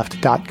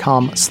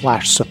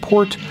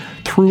bestoftheleft.com/support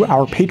through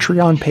our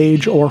Patreon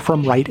page or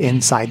from right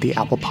inside the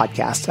Apple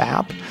Podcasts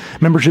app.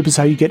 Membership is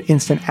how you get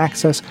instant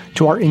access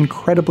to our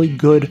incredibly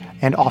good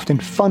and often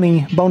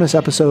funny bonus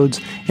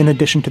episodes, in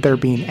addition to there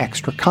being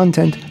extra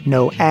content,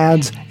 no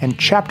ads, and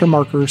chapter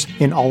markers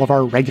in all of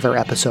our regular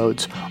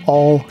episodes,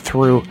 all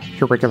through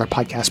your regular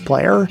podcast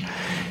player.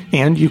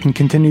 And you can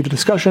continue the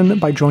discussion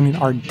by joining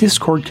our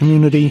Discord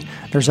community.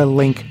 There's a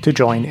link to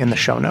join in the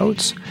show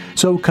notes.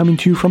 So, coming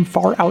to you from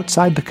far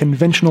outside the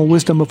conventional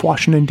wisdom of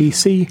Washington,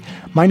 D.C.,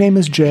 my name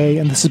is Jay,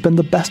 and this has been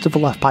the Best of the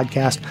Left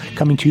podcast,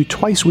 coming to you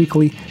twice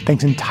weekly,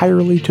 thanks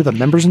entirely to the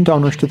members and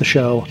donors to the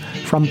show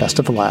from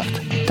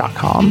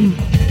bestoftheleft.com.